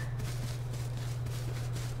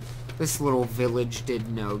this little village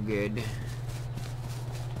did no good.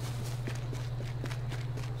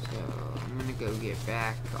 So, I'm gonna go get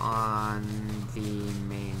back on the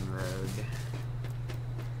main road.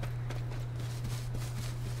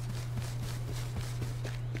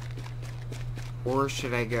 Or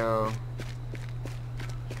should I go...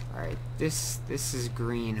 Alright, this is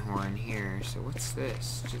Greenhorn here, so what's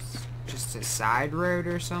this? Just a side road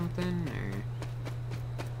or something, or...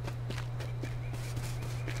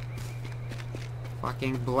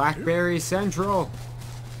 Fucking Blackberry Central!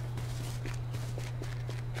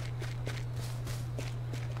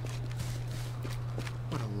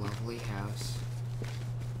 What a lovely house.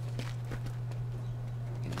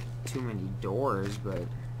 And too many doors, but...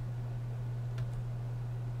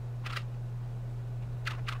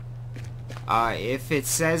 if it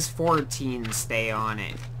says 14, stay on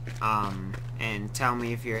it. And tell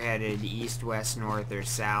me if you're headed east, west, north, or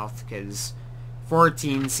south, because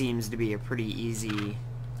 14 seems to be a pretty easy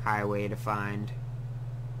highway to find.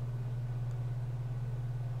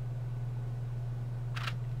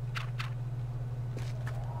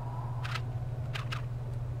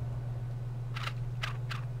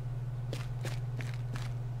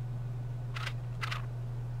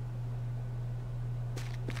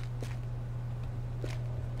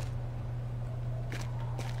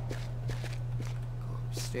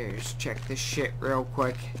 Upstairs, check this shit real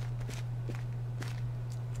quick.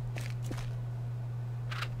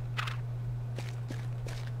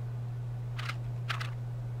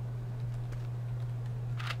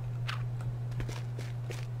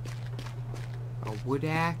 A wood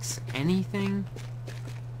axe? Anything?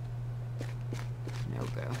 No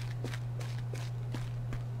go.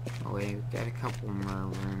 Oh wait, we've got a couple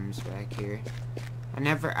more rooms back here.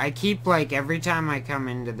 I keep, like, every time I come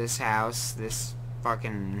into this house, this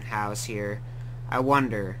fucking house here, I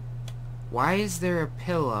wonder, why is there a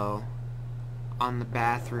pillow on the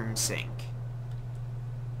bathroom sink?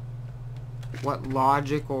 What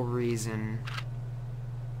logical reason?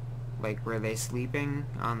 Like, were they sleeping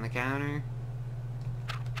on the counter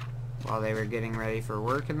while they were getting ready for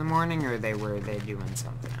work in the morning, or were they doing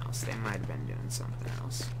something else? They might have been doing something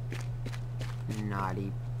else.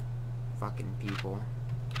 Naughty fucking people.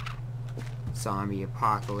 Zombie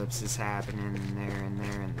apocalypse is happening in there in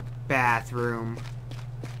the bathroom.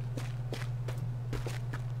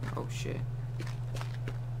 Oh shit.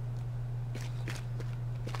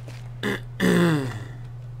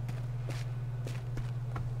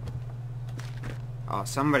 Oh,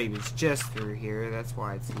 somebody was just through here, that's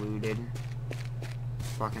why it's looted.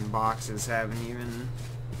 Fucking boxes haven't even...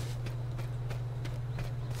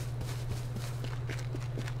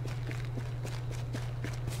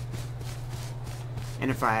 And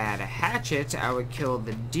if I had a hatchet, I would kill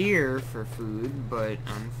the deer for food, but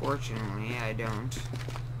unfortunately, I don't.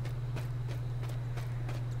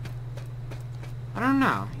 I don't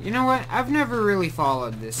know. You know what? I've never really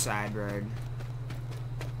followed this side road.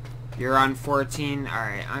 You're on 14?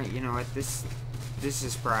 Alright, you know what? This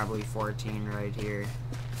is probably 14 right here.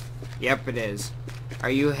 Yep, it is. Are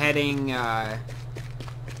you heading, Are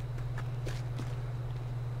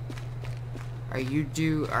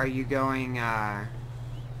you going,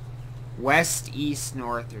 west, east,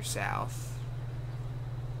 north, or south?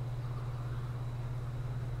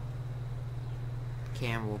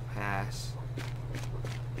 Campbell Pass.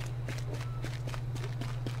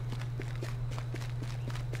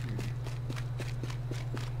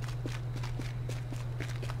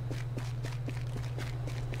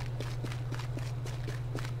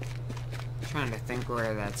 Trying to think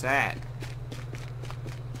where that's at.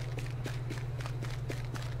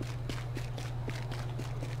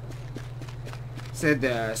 Said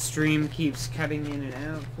the stream keeps cutting in and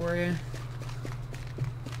out for you.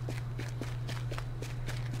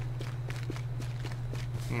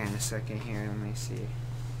 Hang on a second here, let me see.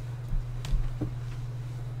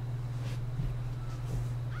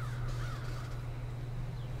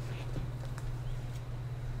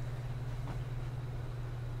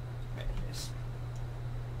 There it is.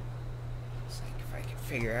 It's like if I can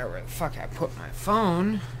figure out where the fuck I put my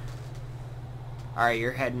phone. Alright,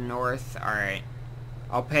 you're heading north. Alright.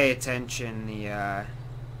 I'll pay attention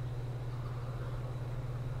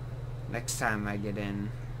next time I get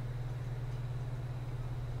in.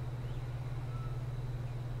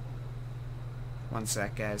 One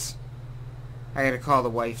sec, guys. I gotta call the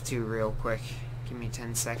wife too real quick. Give me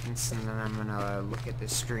 10 seconds and then I'm gonna look at the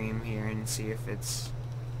stream here and see if it's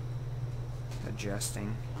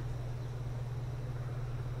adjusting.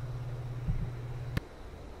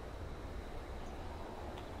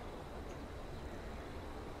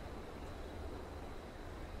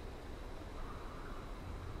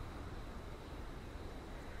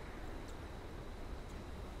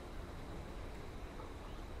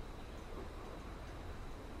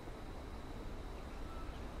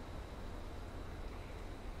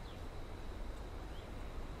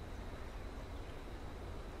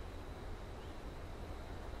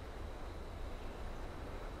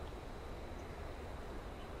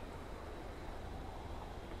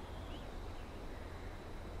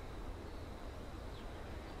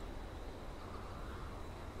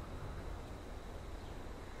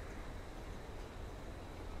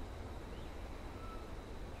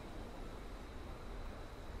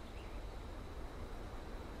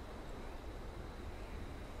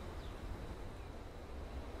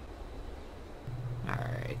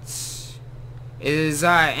 Is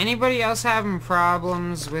anybody else having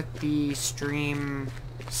problems with the stream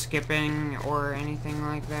skipping or anything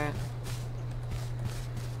like that?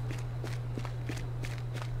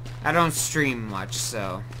 I don't stream much,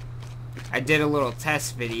 so I did a little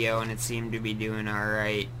test video and it seemed to be doing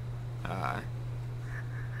alright. A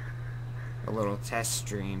little test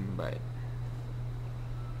stream, but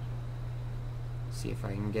see if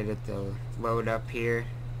I can get it to load up here.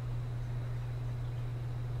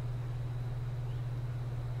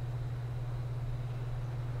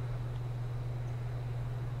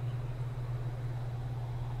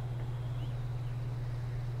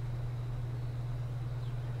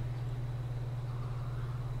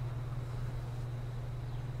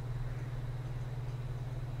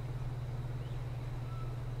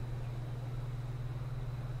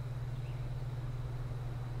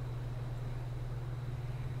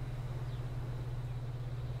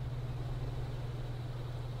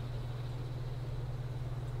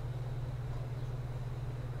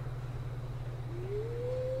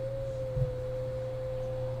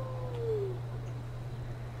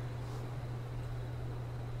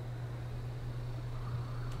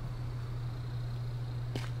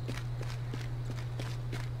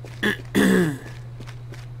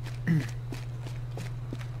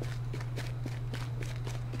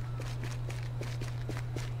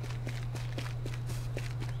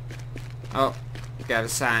 Oh, got a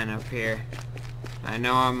sign up here. I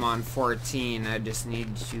know I'm on 14, I just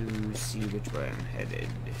need to see which way I'm headed.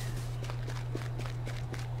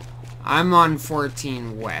 I'm on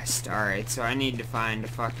 14 west, alright, so I need to find a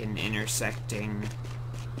fucking intersecting.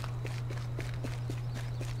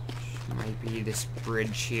 Might be this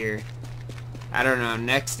bridge here. I don't know,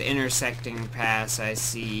 next intersecting pass I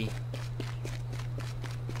see.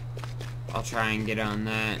 I'll try and get on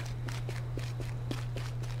that.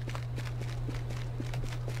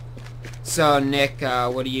 So, Nick,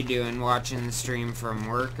 what are you doing? Watching the stream from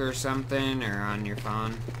work or something? Or on your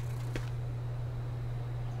phone?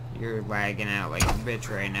 You're lagging out like a bitch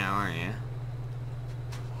right now, aren't you?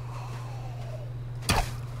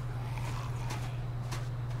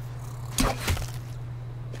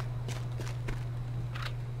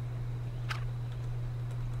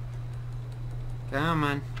 Come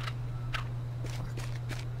on.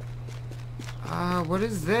 What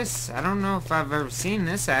is this? I don't know if I've ever seen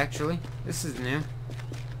this, actually. This is new.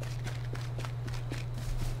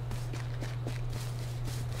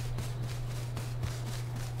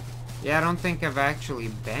 Yeah, I don't think I've actually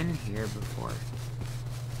been here before.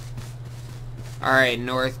 Alright,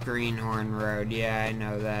 North Greenhorn Road. Yeah, I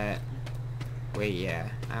know that. Wait, yeah.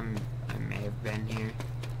 I may have been here.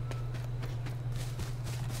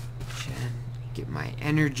 Get my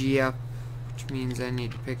energy up, which means I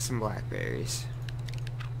need to pick some blackberries.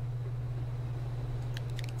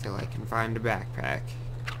 Till I can find a backpack.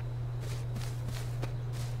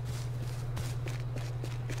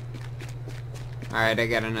 Alright, I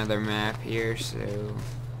got another map here, so...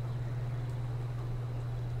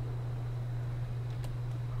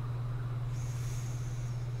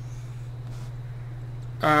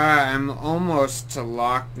 I'm almost to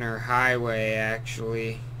Lochner Highway,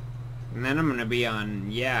 actually. And then I'm gonna be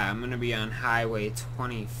on, yeah, I'm gonna be on Highway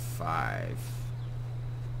 25.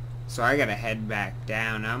 So I gotta head back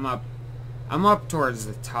down. I'm up towards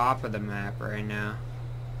the top of the map right now.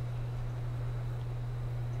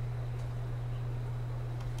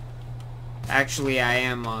 Actually, I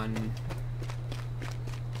am on...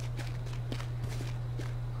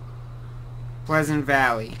 Pleasant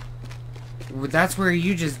Valley. That's where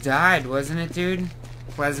you just died, wasn't it, dude?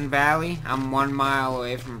 Pleasant Valley? I'm 1 mile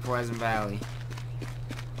away from Pleasant Valley.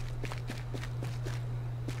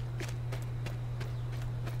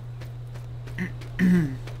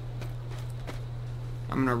 I'm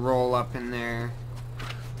gonna roll up in there.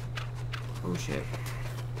 Oh shit.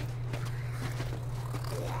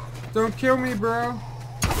 Don't kill me, bro.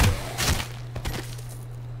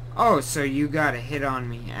 Oh, so you got a hit on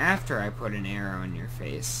me after I put an arrow in your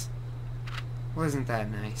face. Wasn't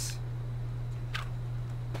that nice?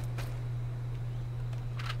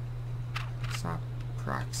 Saw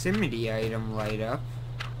proximity item light up.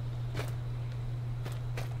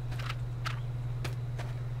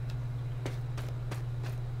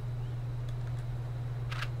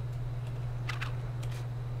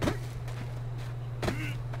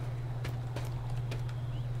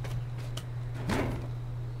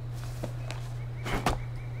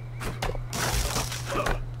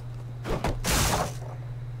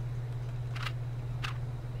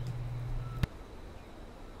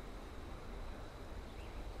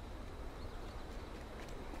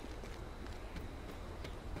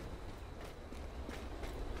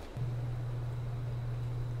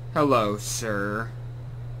 Hello, sir.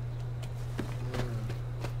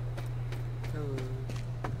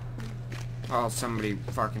 Oh, somebody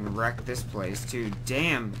fucking wrecked this place, too.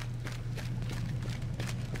 Damn.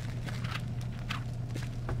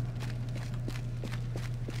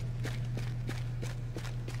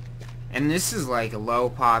 And this is like a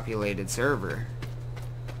low-populated server.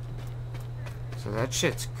 So that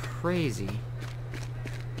shit's crazy.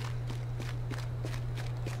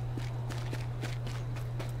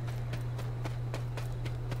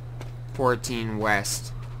 .14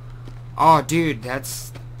 West. Oh, dude,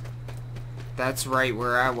 that's right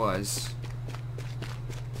where I was.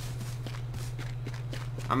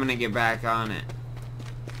 I'm gonna get back on it.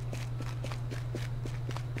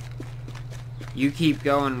 You keep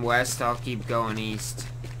going west, I'll keep going east.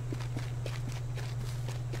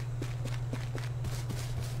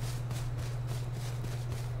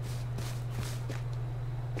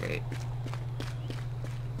 Wait.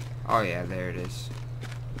 Oh yeah, there it is.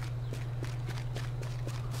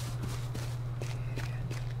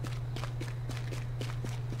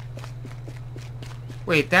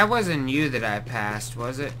 Wait, that wasn't you that I passed,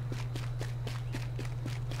 was it?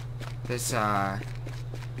 This, No,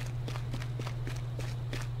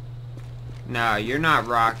 you're not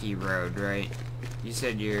Rocky Road, right? You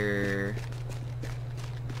said your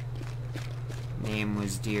name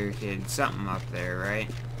was Deer Kid. Something up there, right?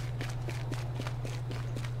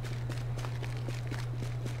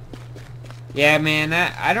 Yeah, man,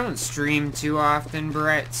 I don't stream too often,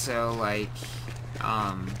 Brett, so, like,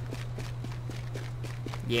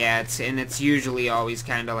 yeah, it's usually always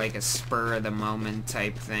kind of like a spur of the moment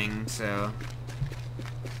type thing, so.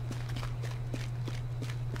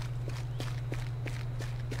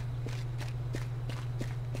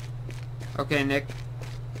 Okay, Nick.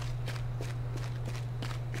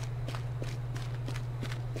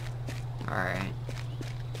 Alright.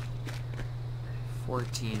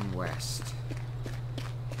 14 West.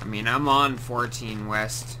 I mean, I'm on 14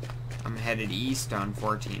 West. I'm headed east on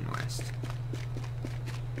 14 West.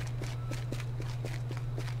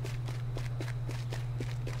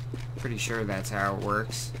 Pretty sure that's how it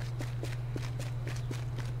works.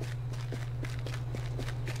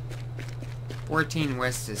 .14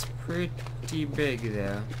 West is pretty big,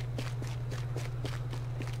 though.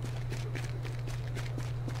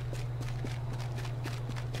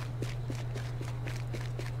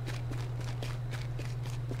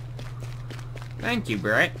 Thank you,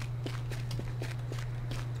 Brett.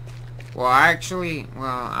 Well, actually,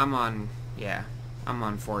 I'm on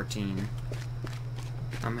 14.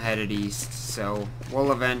 I'm headed east, so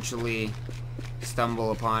we'll eventually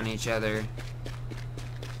stumble upon each other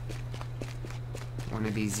one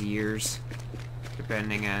of these years,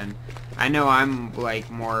 depending on. I know I'm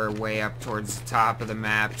like more way up towards the top of the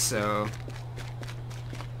map, so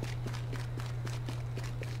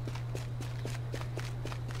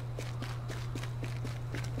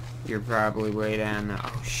you're probably way down the.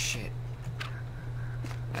 Oh shit!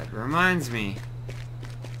 That reminds me.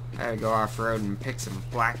 I gotta go off-road and pick some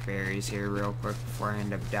blackberries here real quick before I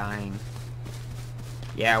end up dying.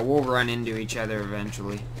 Yeah, we'll run into each other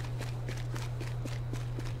eventually.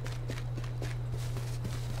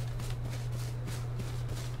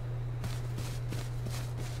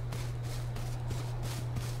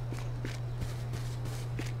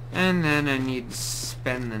 And then I need to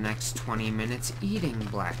spend the next 20 minutes eating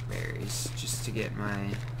blackberries just to get my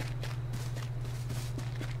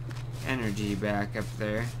energy back up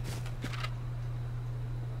there.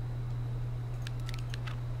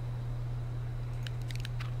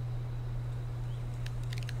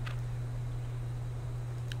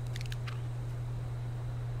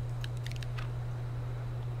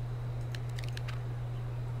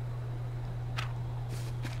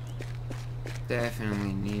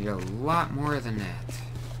 Definitely need a lot more than that.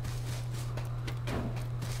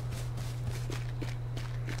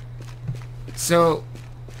 So,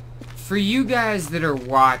 for you guys that are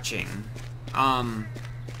watching, I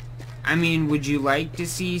mean, would you like to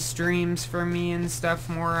see streams from me and stuff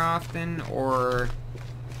more often, or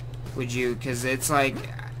would you, because it's like,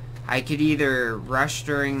 I could either rush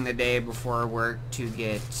during the day before work to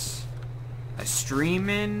get a stream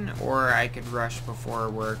in, or I could rush before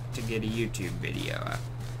work to get a YouTube video up.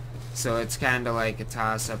 So it's kind of like a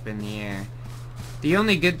toss-up in the air. The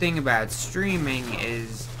only good thing about streaming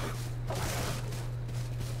is...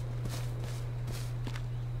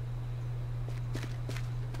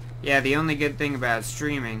 Yeah, the only good thing about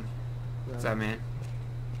streaming... What's up, man?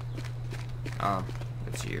 Oh,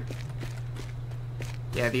 that's you.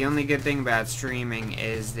 Yeah, the only good thing about streaming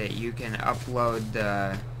is that you can upload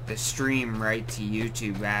the stream right to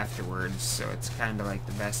YouTube afterwards, so it's kind of like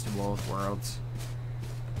the best of both worlds.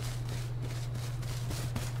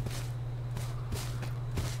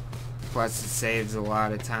 Plus, it saves a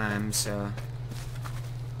lot of time, so...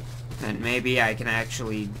 And maybe I could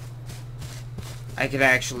actually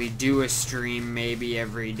do a stream maybe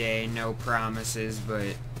every day, no promises,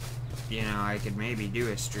 but... You know, I could maybe do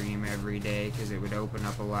a stream every day, because it would open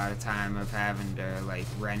up a lot of time of having to, like,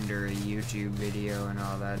 render a YouTube video and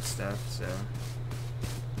all that stuff, so...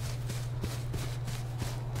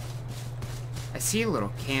 I see a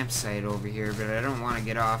little campsite over here, but I don't want to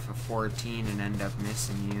get off of 14 and end up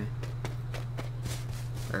missing you.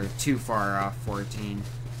 Or too far off 14.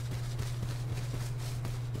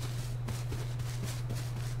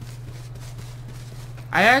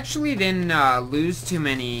 I actually didn't lose too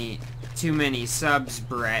many subs,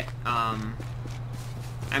 Brett.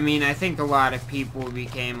 I mean, I think a lot of people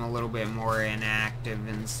became a little bit more inactive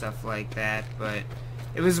and stuff like that, but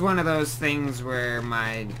it was one of those things where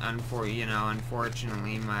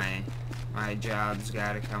unfortunately my job's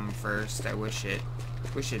gotta come first. I wish it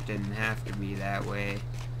didn't have to be that way.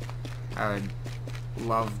 I would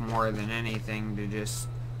love more than anything to just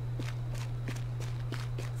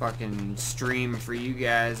fucking stream for you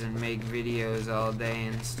guys and make videos all day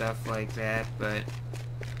and stuff like that, but...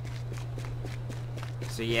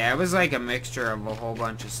 So yeah, it was like a mixture of a whole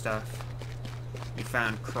bunch of stuff. We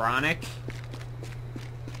found Chronic.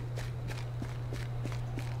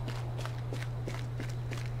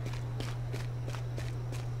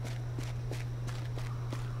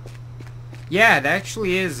 Yeah, it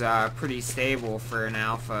actually is pretty stable for an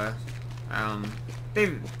alpha.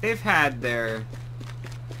 They've had their...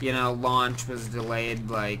 You know, launch was delayed,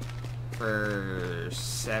 like, for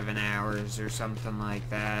 7 hours or something like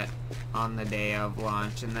that on the day of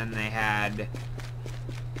launch, and then they had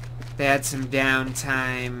some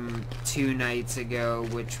downtime 2 nights ago,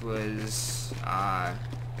 which was,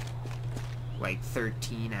 like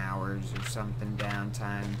 13 hours or something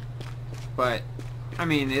downtime. But, I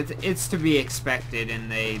mean, it's to be expected,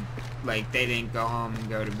 and they didn't go home and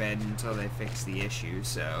go to bed until they fixed the issue,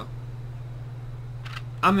 so...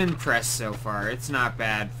 I'm impressed so far. It's not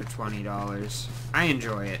bad for $20. I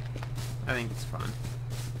enjoy it. I think it's fun.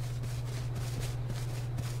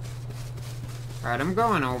 Alright, I'm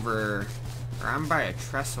going over... Or I'm by a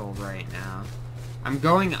trestle right now. I'm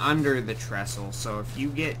going under the trestle, so if you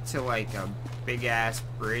get to, like, a big-ass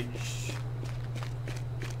bridge...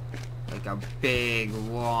 Like a big,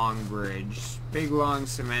 long bridge. Big, long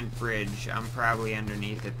cement bridge. I'm probably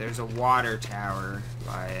underneath it. There's a water tower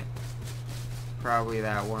by it. Probably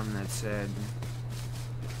that one that said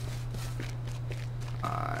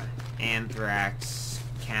Anthrax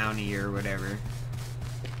County or whatever.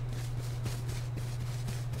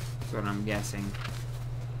 That's what I'm guessing.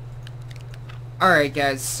 Alright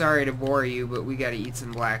guys, sorry to bore you, but we gotta eat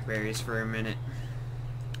some blackberries for a minute.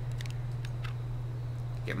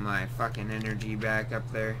 Get my fucking energy back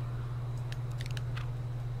up there.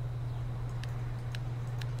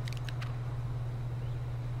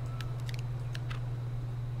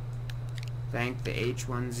 Thank the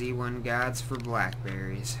H1Z1 gods for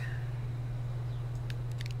blackberries.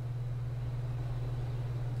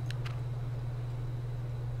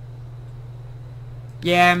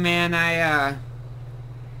 Yeah, man,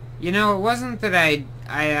 you know, it wasn't that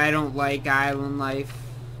I don't like island life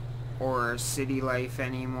or city life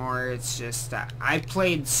anymore. It's just, I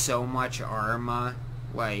played so much Arma,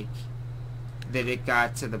 like, that it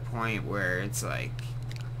got to the point where it's like,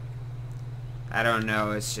 I don't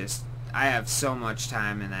know, it's just, I have so much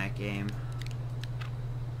time in that game.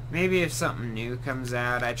 Maybe if something new comes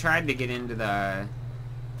out. I tried to get into the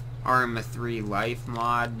Arma 3 Life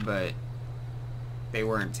mod, but they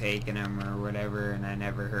weren't taking them or whatever, and I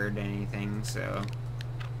never heard anything, so...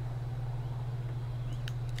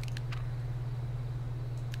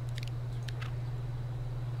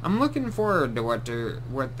 I'm looking forward to what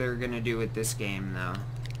they're gonna do with this game, though.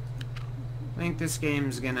 I think this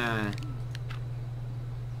game's gonna...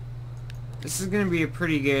 This is gonna be a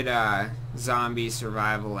pretty good zombie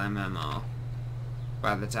survival MMO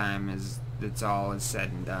by the time it's all is said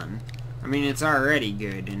and done. I mean, it's already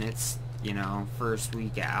good, and it's, you know, first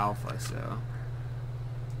week of alpha, so...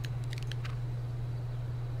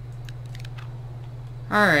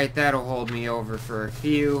 Alright, that'll hold me over for a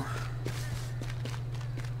few.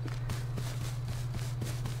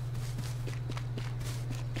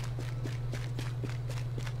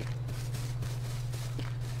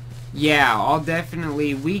 Yeah, I'll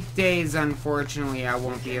definitely... Weekdays, unfortunately, I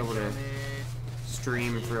won't be able to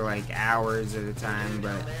stream for, like, hours at a time,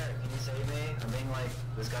 but... Can you save me? I'm being like,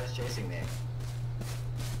 this guy's chasing me.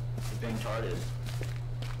 He's being tarded.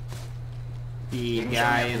 The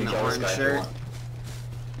guy in the orange shirt?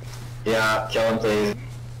 Yeah, kill him please.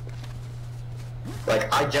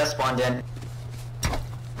 Like, I just spawned in.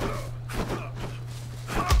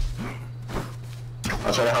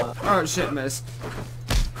 I'll try to help. Oh, shit, missed.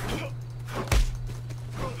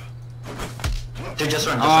 Dude, just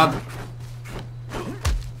run,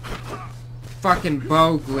 Fucking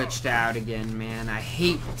bow glitched out again, man. I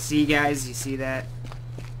hate... See, guys? You see that?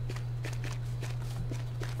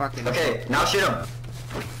 Fucking... Okay, now shoot him.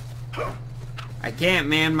 I can't,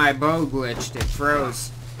 man. My bow glitched. It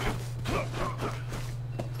froze.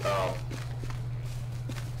 Oh.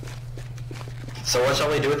 So what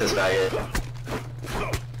shall we do with this guy here?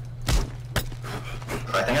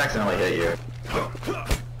 I think I accidentally hit you.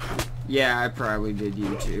 Yeah, I probably did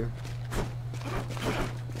you too.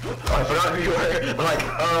 Oh, I forgot who you were. I'm like,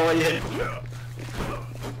 oh, what you hit?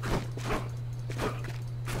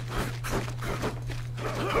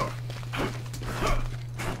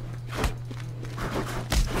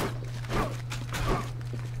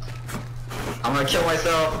 I'm gonna kill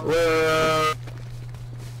myself. Whoa.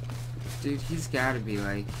 Dude, he's gotta be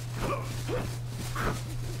like...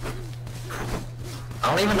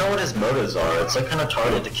 I don't even know what his motives are. It's like kind of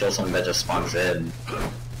targeted to kill someone that just spawns in.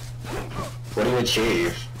 What do you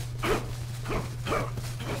achieve?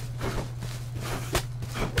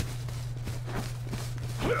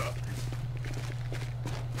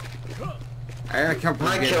 I got a couple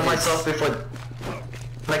I of might good kill hits. myself before.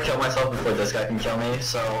 I might kill myself before this guy can kill me.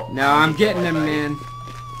 So. No, I'm getting him, man.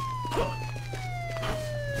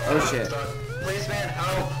 Oh shit. Policeman,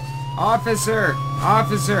 help! Officer!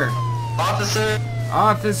 Officer! Officer!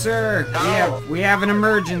 Officer! Help! We have an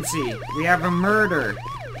emergency. We have a murder.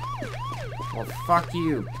 Well, fuck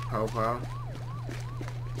you, Popo.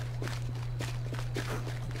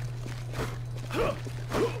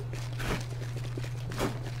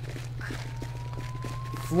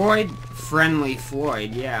 Floyd? Friendly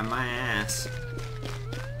Floyd, yeah, my ass.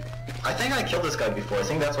 I think I killed this guy before. I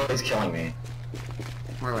think that's why he's killing me.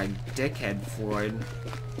 More like dickhead Floyd.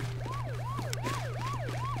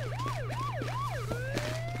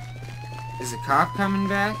 Is a cop coming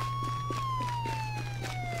back?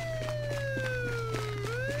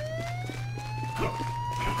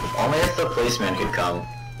 Only if the policeman could come.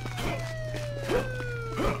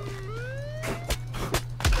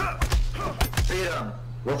 Beat him!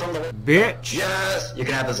 We're from the... Bitch! Yes! You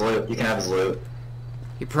can have his loot. You can have his loot.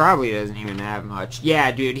 He probably doesn't even have much.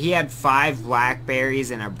 Yeah, dude, he had 5 blackberries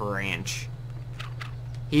and a branch.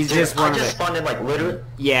 He's Dude, just one I of just the... spawned in like literally...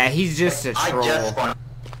 Yeah, he's just a I troll. just spawned...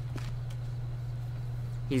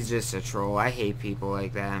 He's just a troll. I hate people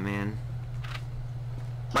like that, man.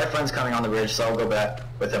 My friend's coming on the bridge, so I'll go back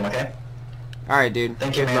with him, okay? Alright, dude.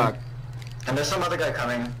 Thank you, Good man. luck. And there's some other guy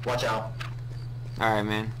coming. Watch out. Alright,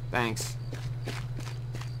 man. Thanks.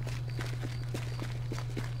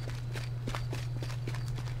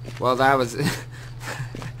 Well, that was... that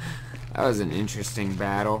was an interesting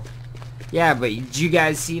battle. Yeah, but did you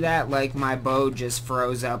guys see that? Like, my bow just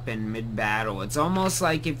froze up in mid-battle. It's almost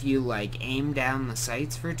like if you, like, aim down the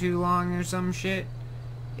sights for too long or some shit.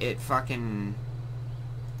 It fucking...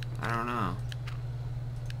 I don't know.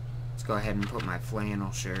 Let's go ahead and put my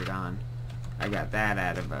flannel shirt on. I got that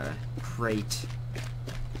out of a crate.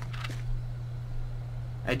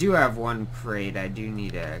 I do have one crate. I do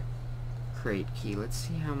need a crate key. Let's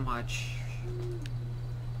see how much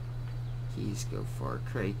keys go for.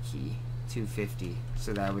 Crate key. $2.50.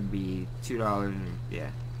 So that would be $2 and...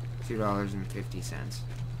 yeah. $2.50.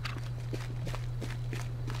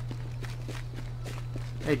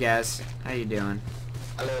 Hey guys. How you doing?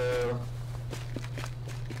 Hello.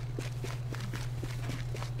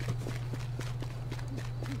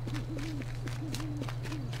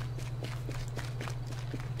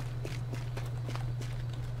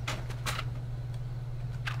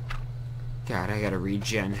 God, I gotta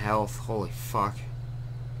regen health. Holy fuck.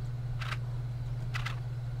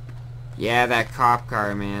 Yeah, that cop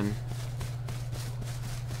car, man.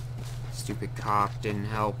 Stupid cop didn't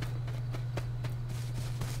help.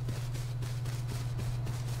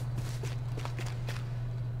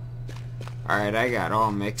 Alright, I got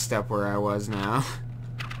all mixed up where I was now.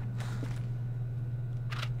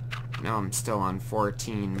 No, I'm still on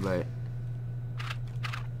 14, but...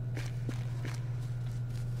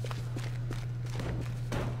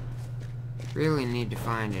 really need to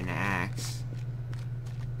find an axe.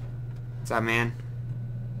 What's up, man?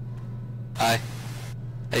 Hi.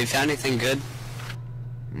 Have you found anything good?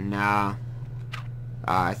 Nah.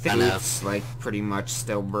 I think I know. it's like pretty much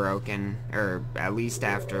still broken, or at least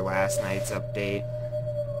after last night's update.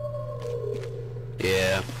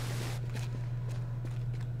 Yeah.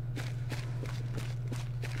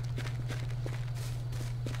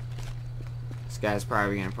 This guy's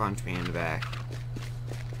probably gonna punch me in the back.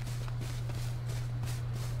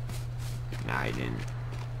 Nah, he didn't.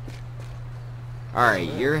 Alright,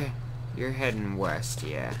 you're heading west,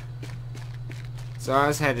 yeah. So I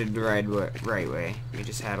was headed the right way. We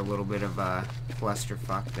just had a little bit of a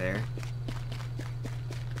clusterfuck there.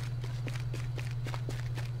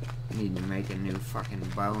 Need to make a new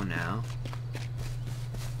fucking bow now.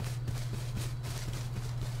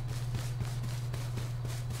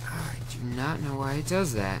 I do not know why it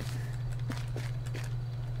does that.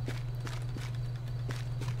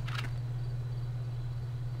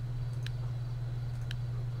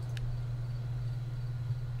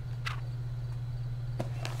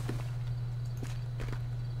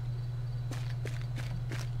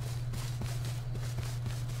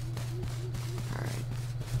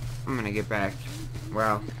 I'm gonna get back.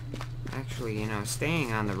 Well, actually, you know,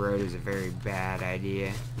 staying on the road is a very bad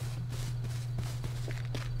idea.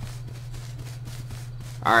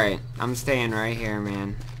 Alright, I'm staying right here,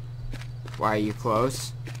 man. Why, you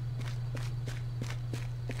close?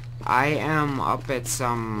 I am up at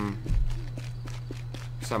some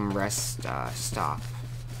rest stop.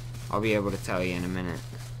 I'll be able to tell you in a minute.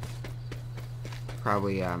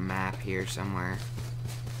 Probably a map here somewhere.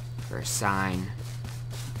 Or a sign.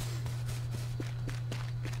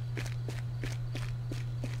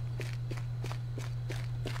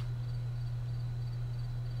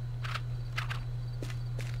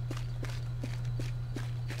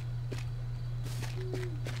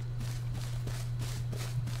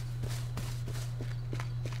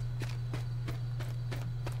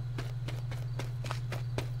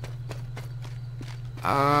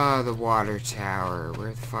 Oh, the water tower. Where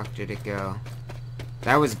the fuck did it go?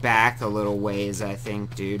 That was back a little ways, I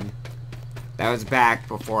think, dude. That was back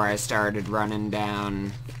before I started running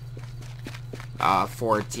down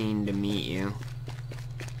 14 to meet you.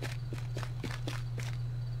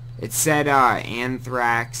 It said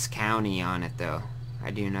Anthrax County on it, though. I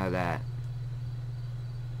do know that.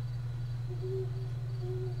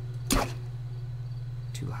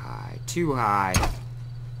 Too high. Too high.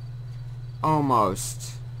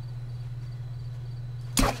 Almost.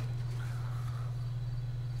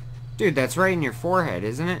 Dude, that's right in your forehead,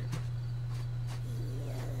 isn't it?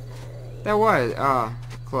 That was,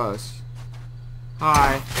 close.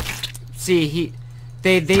 Hi. See,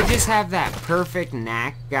 they just have that perfect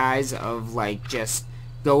knack, guys, of, like, just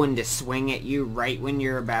going to swing at you right when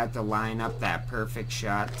you're about to line up that perfect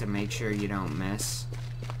shot to make sure you don't miss.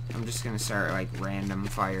 I'm just gonna start, like, random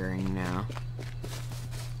firing now.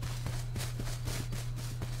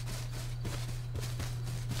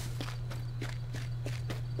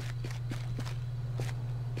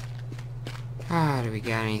 Do we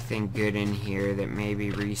got anything good in here that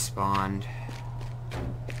maybe respawned?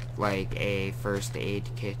 Like a first aid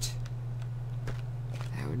kit.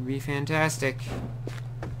 That would be fantastic.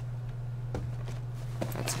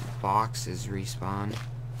 Got some boxes respawn.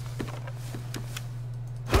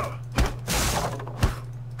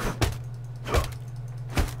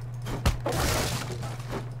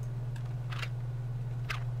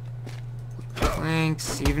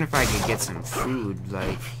 Planks, even if I could get some food,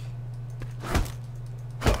 like...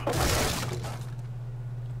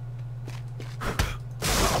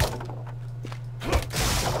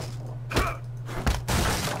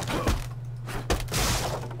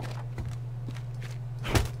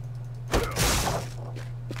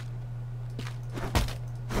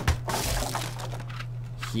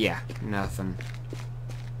 Yeah, nothing.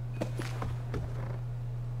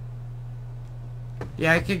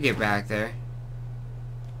 Yeah, I could get back there.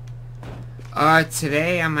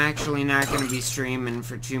 Today I'm actually not gonna be streaming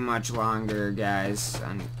for too much longer, guys. Is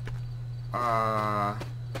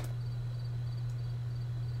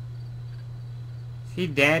he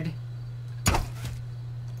dead?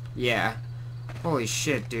 Yeah. Holy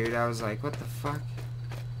shit, dude. I was like, what the fuck?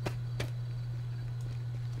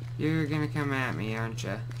 You're gonna come at me, aren't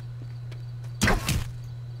you?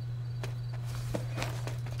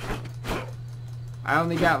 I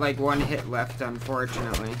only got like one hit left,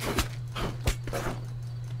 unfortunately.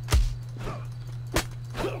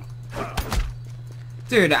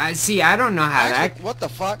 Dude, I don't know how Actually, what the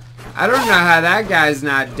fuck? I don't know how that guy's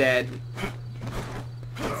not dead.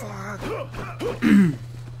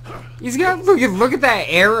 He's got, look at that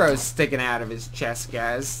arrow sticking out of his chest,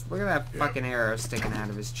 guys. Look at that fucking arrow sticking out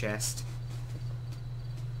of his chest.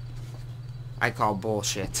 I call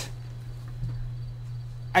bullshit.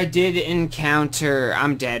 I did encounter...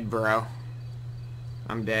 I'm dead, bro.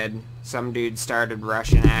 I'm dead. Some dude started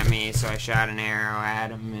rushing at me, so I shot an arrow at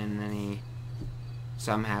him, and then he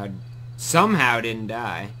somehow didn't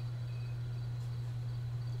die.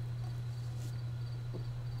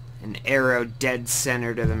 An arrow dead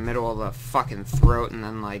center to the middle of the fucking throat, and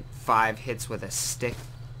then like 5 hits with a stick,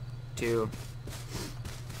 too.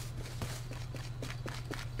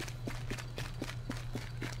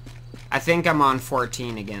 I think I'm on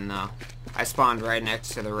 14 again, though. I spawned right next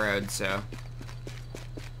to the road, so...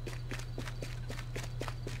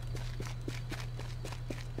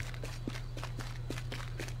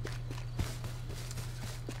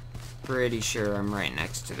 Pretty sure I'm right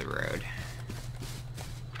next to the road.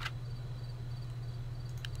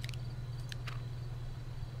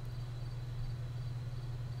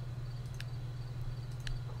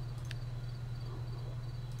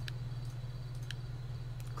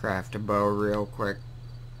 Craft a bow real quick.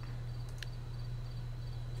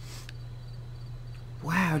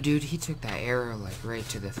 Wow, dude, he took that arrow like right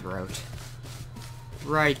to the throat.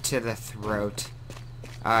 Right to the throat.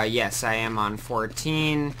 Yes, I am on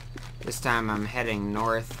 14. This time I'm heading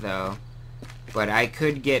north, though. But I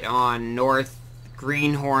could get on North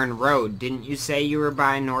Greenhorn Road. Didn't you say you were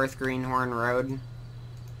by North Greenhorn Road?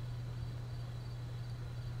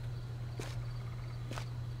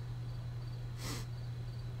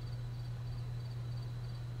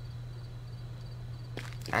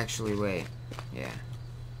 Actually, wait. Yeah.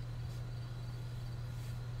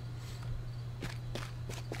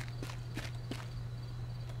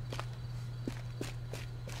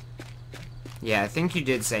 Yeah, I think you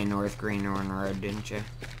did say North Greenhorn Road, didn't you?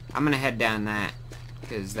 I'm gonna head down that,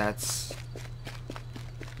 because that's...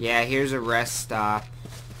 Yeah, here's a rest stop.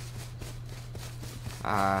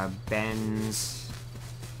 Ben's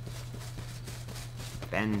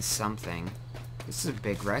something. This is a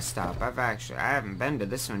big rest stop. I haven't been to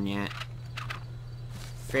this one yet.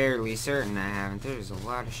 Fairly certain I haven't. There's a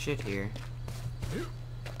lot of shit here.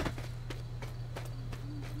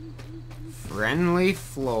 Friendly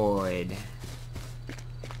Floyd.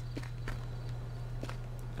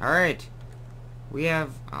 Alright. We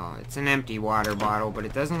have... Oh, it's an empty water bottle, but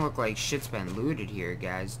it doesn't look like shit's been looted here,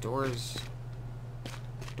 guys. Doors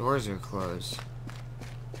are closed.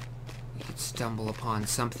 We could stumble upon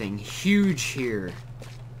something huge here.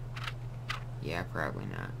 Yeah, probably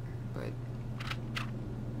not, but...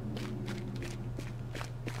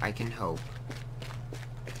 I can hope.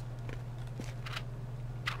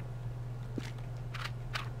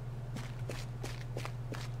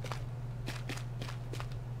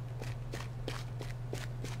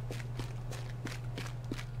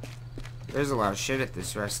 There's a lot of shit at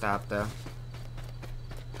this rest stop, though.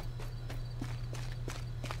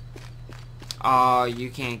 Oh, you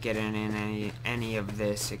can't get in any of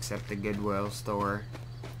this except the Goodwill store.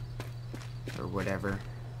 Or whatever.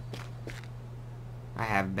 I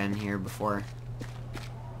have been here before.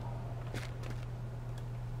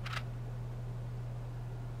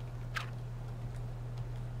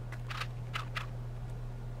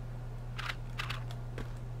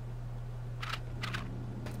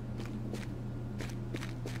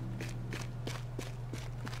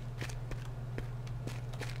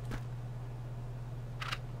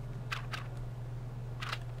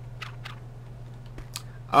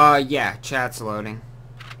 Yeah, chat's loading.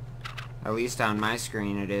 At least on my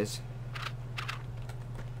screen it is.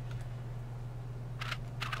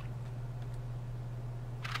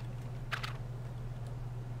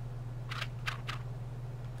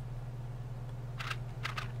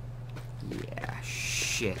 Yeah,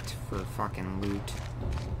 shit for fucking loot.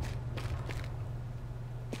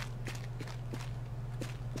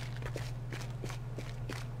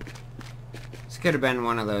 This could have been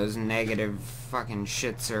one of those negative fucking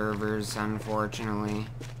shit servers, unfortunately,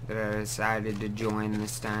 that I decided to join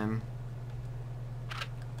this time.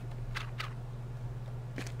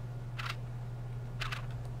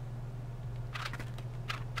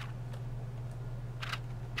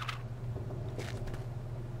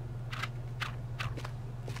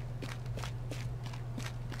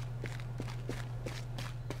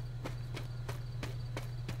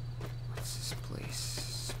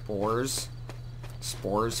 Spores?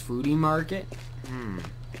 Spores Foodie Market?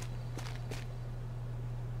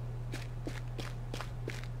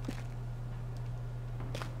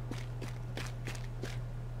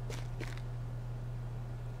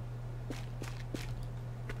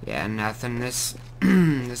 Yeah, nothing. This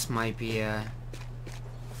this might be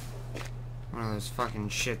one of those fucking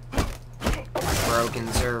shit broken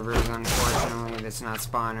servers, unfortunately, that's not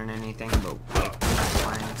spawning anything but like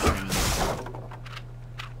plants and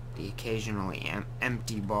the occasionally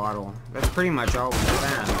empty bottle. That's pretty much all we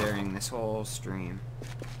found during this whole stream.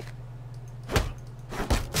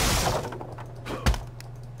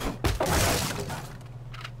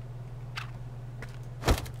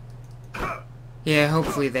 Yeah,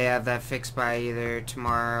 hopefully they have that fixed by either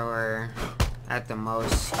tomorrow or at the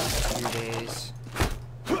most 2 days.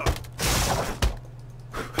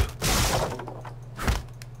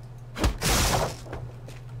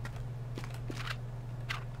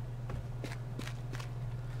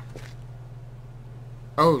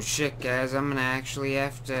 Oh shit, guys, I'm gonna actually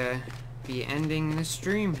have to be ending the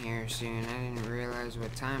stream here soon. I didn't realize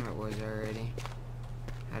what time it was already.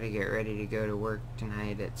 I had to get ready to go to work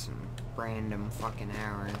tonight at some random fucking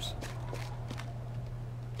hours.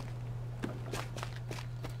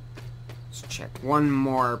 Let's check one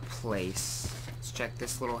more place. Let's check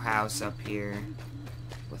this little house up here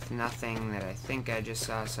with nothing that I think I just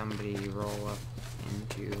saw somebody roll up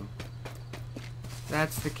into. If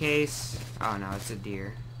that's the case. Oh no, it's a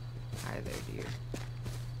deer. Hi there, deer.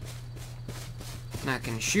 Not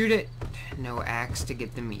gonna shoot it. No axe to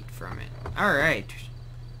get the meat from it. Alright.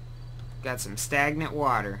 Got some stagnant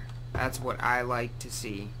water. That's what I like to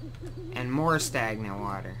see. And more stagnant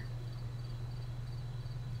water.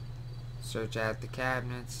 Search out the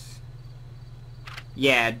cabinets.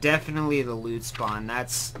 Yeah, definitely the loot spawn.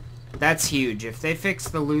 That's huge. If they fix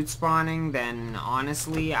the loot spawning, then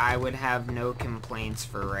honestly, I would have no complaints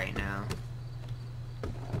for right now.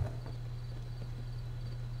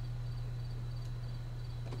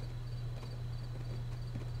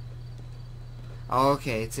 Oh,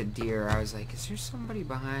 okay, it's a deer. I was like, is there somebody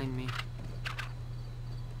behind me?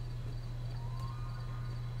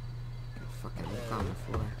 Fucking look on the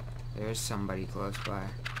floor. There's somebody close by.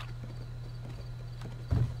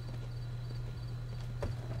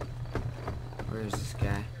 Where is this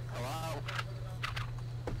guy?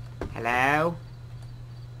 Hello?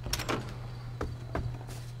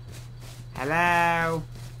 Hello?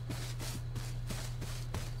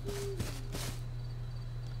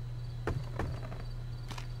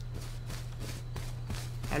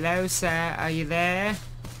 Hello, sir. Are you there?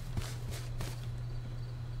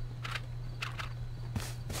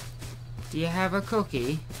 Do you have a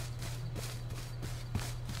cookie?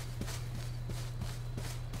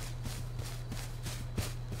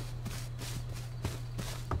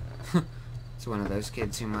 It's one of those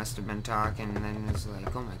kids who must have been talking and then was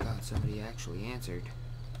like, oh my god, somebody actually answered.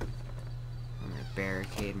 I'm gonna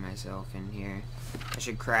barricade myself in here. I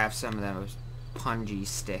should craft some of those punji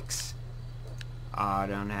sticks. Oh, I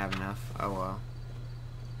don't have enough. Oh well.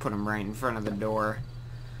 Put them right in front of the door.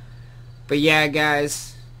 But yeah,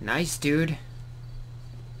 guys. Nice, dude.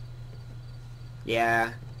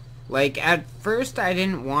 Yeah. Like, at first I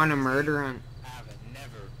didn't want to murder him. I have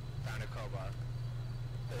never found a crowbar.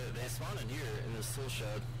 They spawn in here in this tool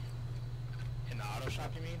shed. In the auto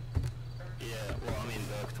shop, you mean? Yeah, well, I mean,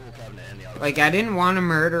 the tool cabinet and the auto Like, shop. I didn't want to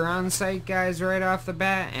murder on site, guys, right off the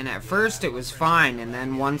bat. And at first it was fine. And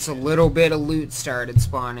then once a little bit of loot started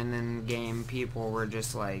spawning in the game, people were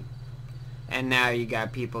just like... And now you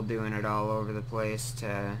got people doing it all over the place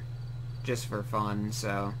to... just for fun,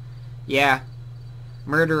 so... Yeah.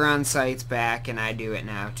 Murder on site's back, and I do it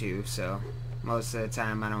now, too, so... Most of the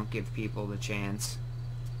time, I don't give people the chance.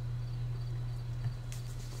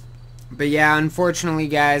 But yeah, unfortunately,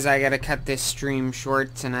 guys, I gotta cut this stream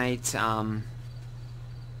short tonight,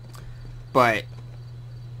 But...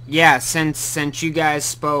 Yeah, since you guys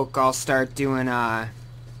spoke, I'll start doing, I'll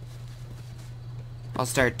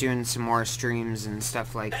start doing some more streams and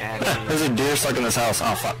stuff like that. There's a deer stuck in this house.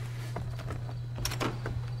 Oh, fuck.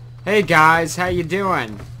 Hey guys, how you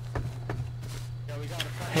doing?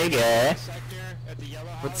 Hey, guy.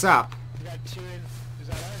 What's up? We got two in. Is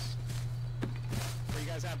that us? Where you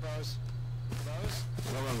guys at, bros? Bros?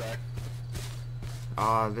 I'll run back.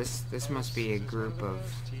 Oh, this must be a group of...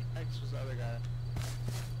 T-X was the other guy.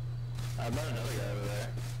 I met another guy over there.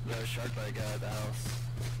 The shark bite guy at the house.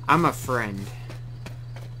 I'm a friend.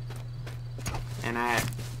 And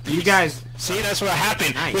you guys... See, that's what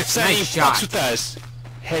happened. Nice, With saying nice he shot. fucks with us.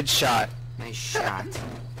 Headshot. Nice shot.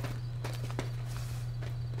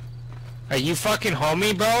 Are you fucking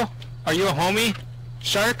homie, bro? Are you a homie?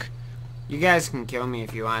 shark? You guys can kill me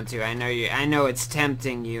if you want to. I know it's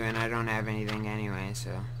tempting you, and I don't have anything anyway,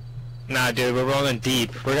 so. Nah, dude, we're rolling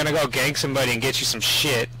deep. We're gonna go gank somebody and get you some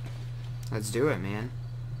shit. Let's do it, man.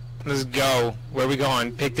 Let's go. Where we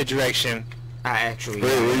going? Pick the direction. Actually,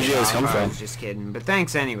 Where did you guys come I from? was just kidding. But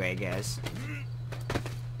thanks anyway, guys.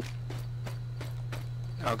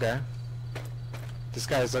 Okay. This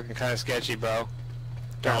guy's looking kind of sketchy, bro.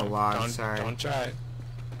 Got a log, sorry. Don't try it.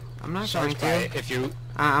 I'm not Shark's going to. bite. If you...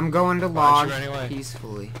 I'm going to Why don't log you run away?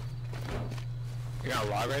 peacefully. You got a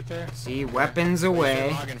log right there? See, weapons What if you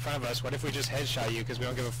away. log in front of us? What if we just headshot you because we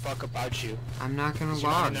don't give a fuck about you? I'm not gonna You're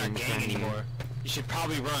not log in our in gang front of you. anymore. You should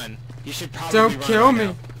probably run. You should probably Don't run kill right me!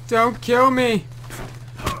 now. Don't kill me!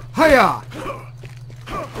 Hiya!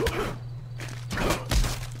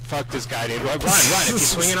 Fuck this guy, dude. Run, run. If he's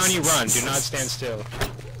swinging on you, run. Do not stand still.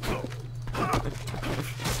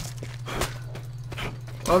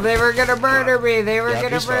 Well, they were gonna murder me! They were Yeah,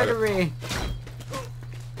 gonna peace murder father. me!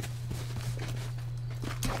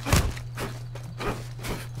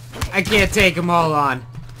 I can't take them all on.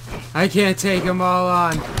 I can't take them all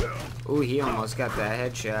on. Ooh, he almost got that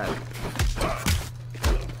headshot.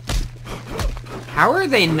 How are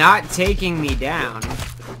they not taking me down?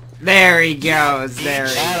 There he goes. There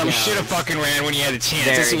he Adam goes. should have fucking ran when you had a chance.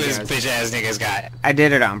 There Let's see he what this goes. bitch ass nigga's got. I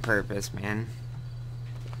did it on purpose, man.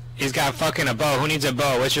 He's got fucking a bow. Who needs a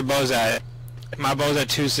bow? What's your bow's at? My bow's at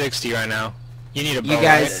 260 right now. You need a bow.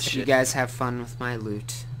 You guys have fun with my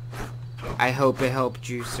loot. I hope it helped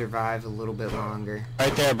you survive a little bit longer.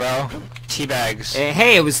 Right there, bro. Teabags.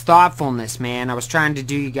 Hey, it was thoughtfulness, man. I was trying to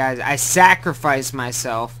do you guys. I sacrificed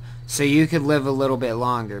myself so you could live a little bit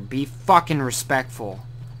longer. Be fucking respectful.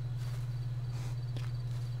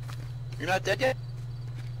 You're not dead yet?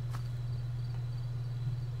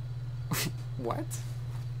 What?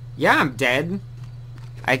 Yeah, I'm dead.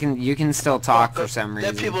 You can still talk for some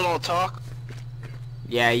reason. Dead people don't talk.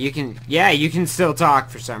 Yeah, you can still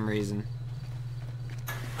talk for some reason.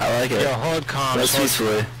 I like it. Yo, hold comms. That's hold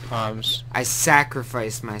peacefully. comms. I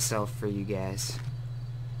sacrificed myself for you guys.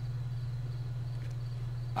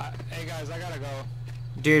 Hey guys, I gotta go.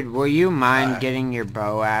 Dude, will you mind getting your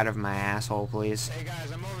bow out of my asshole, please? Hey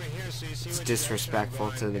guys, I'm over here so you see It's what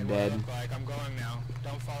disrespectful to the dead. I'm going now.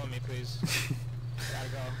 Don't follow me, please. Gotta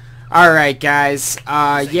go. Alright, guys.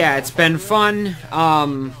 Yeah, it's been fun.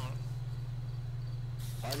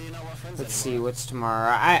 Let's see, what's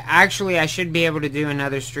tomorrow? I should be able to do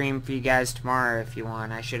another stream for you guys tomorrow if you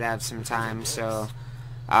want. I should have some time, so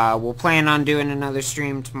we'll plan on doing another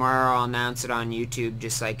stream tomorrow. I'll announce it on YouTube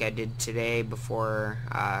just like I did today before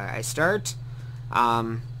I start.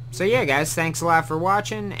 So yeah, guys, thanks a lot for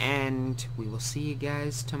watching, and we will see you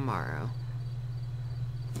guys tomorrow.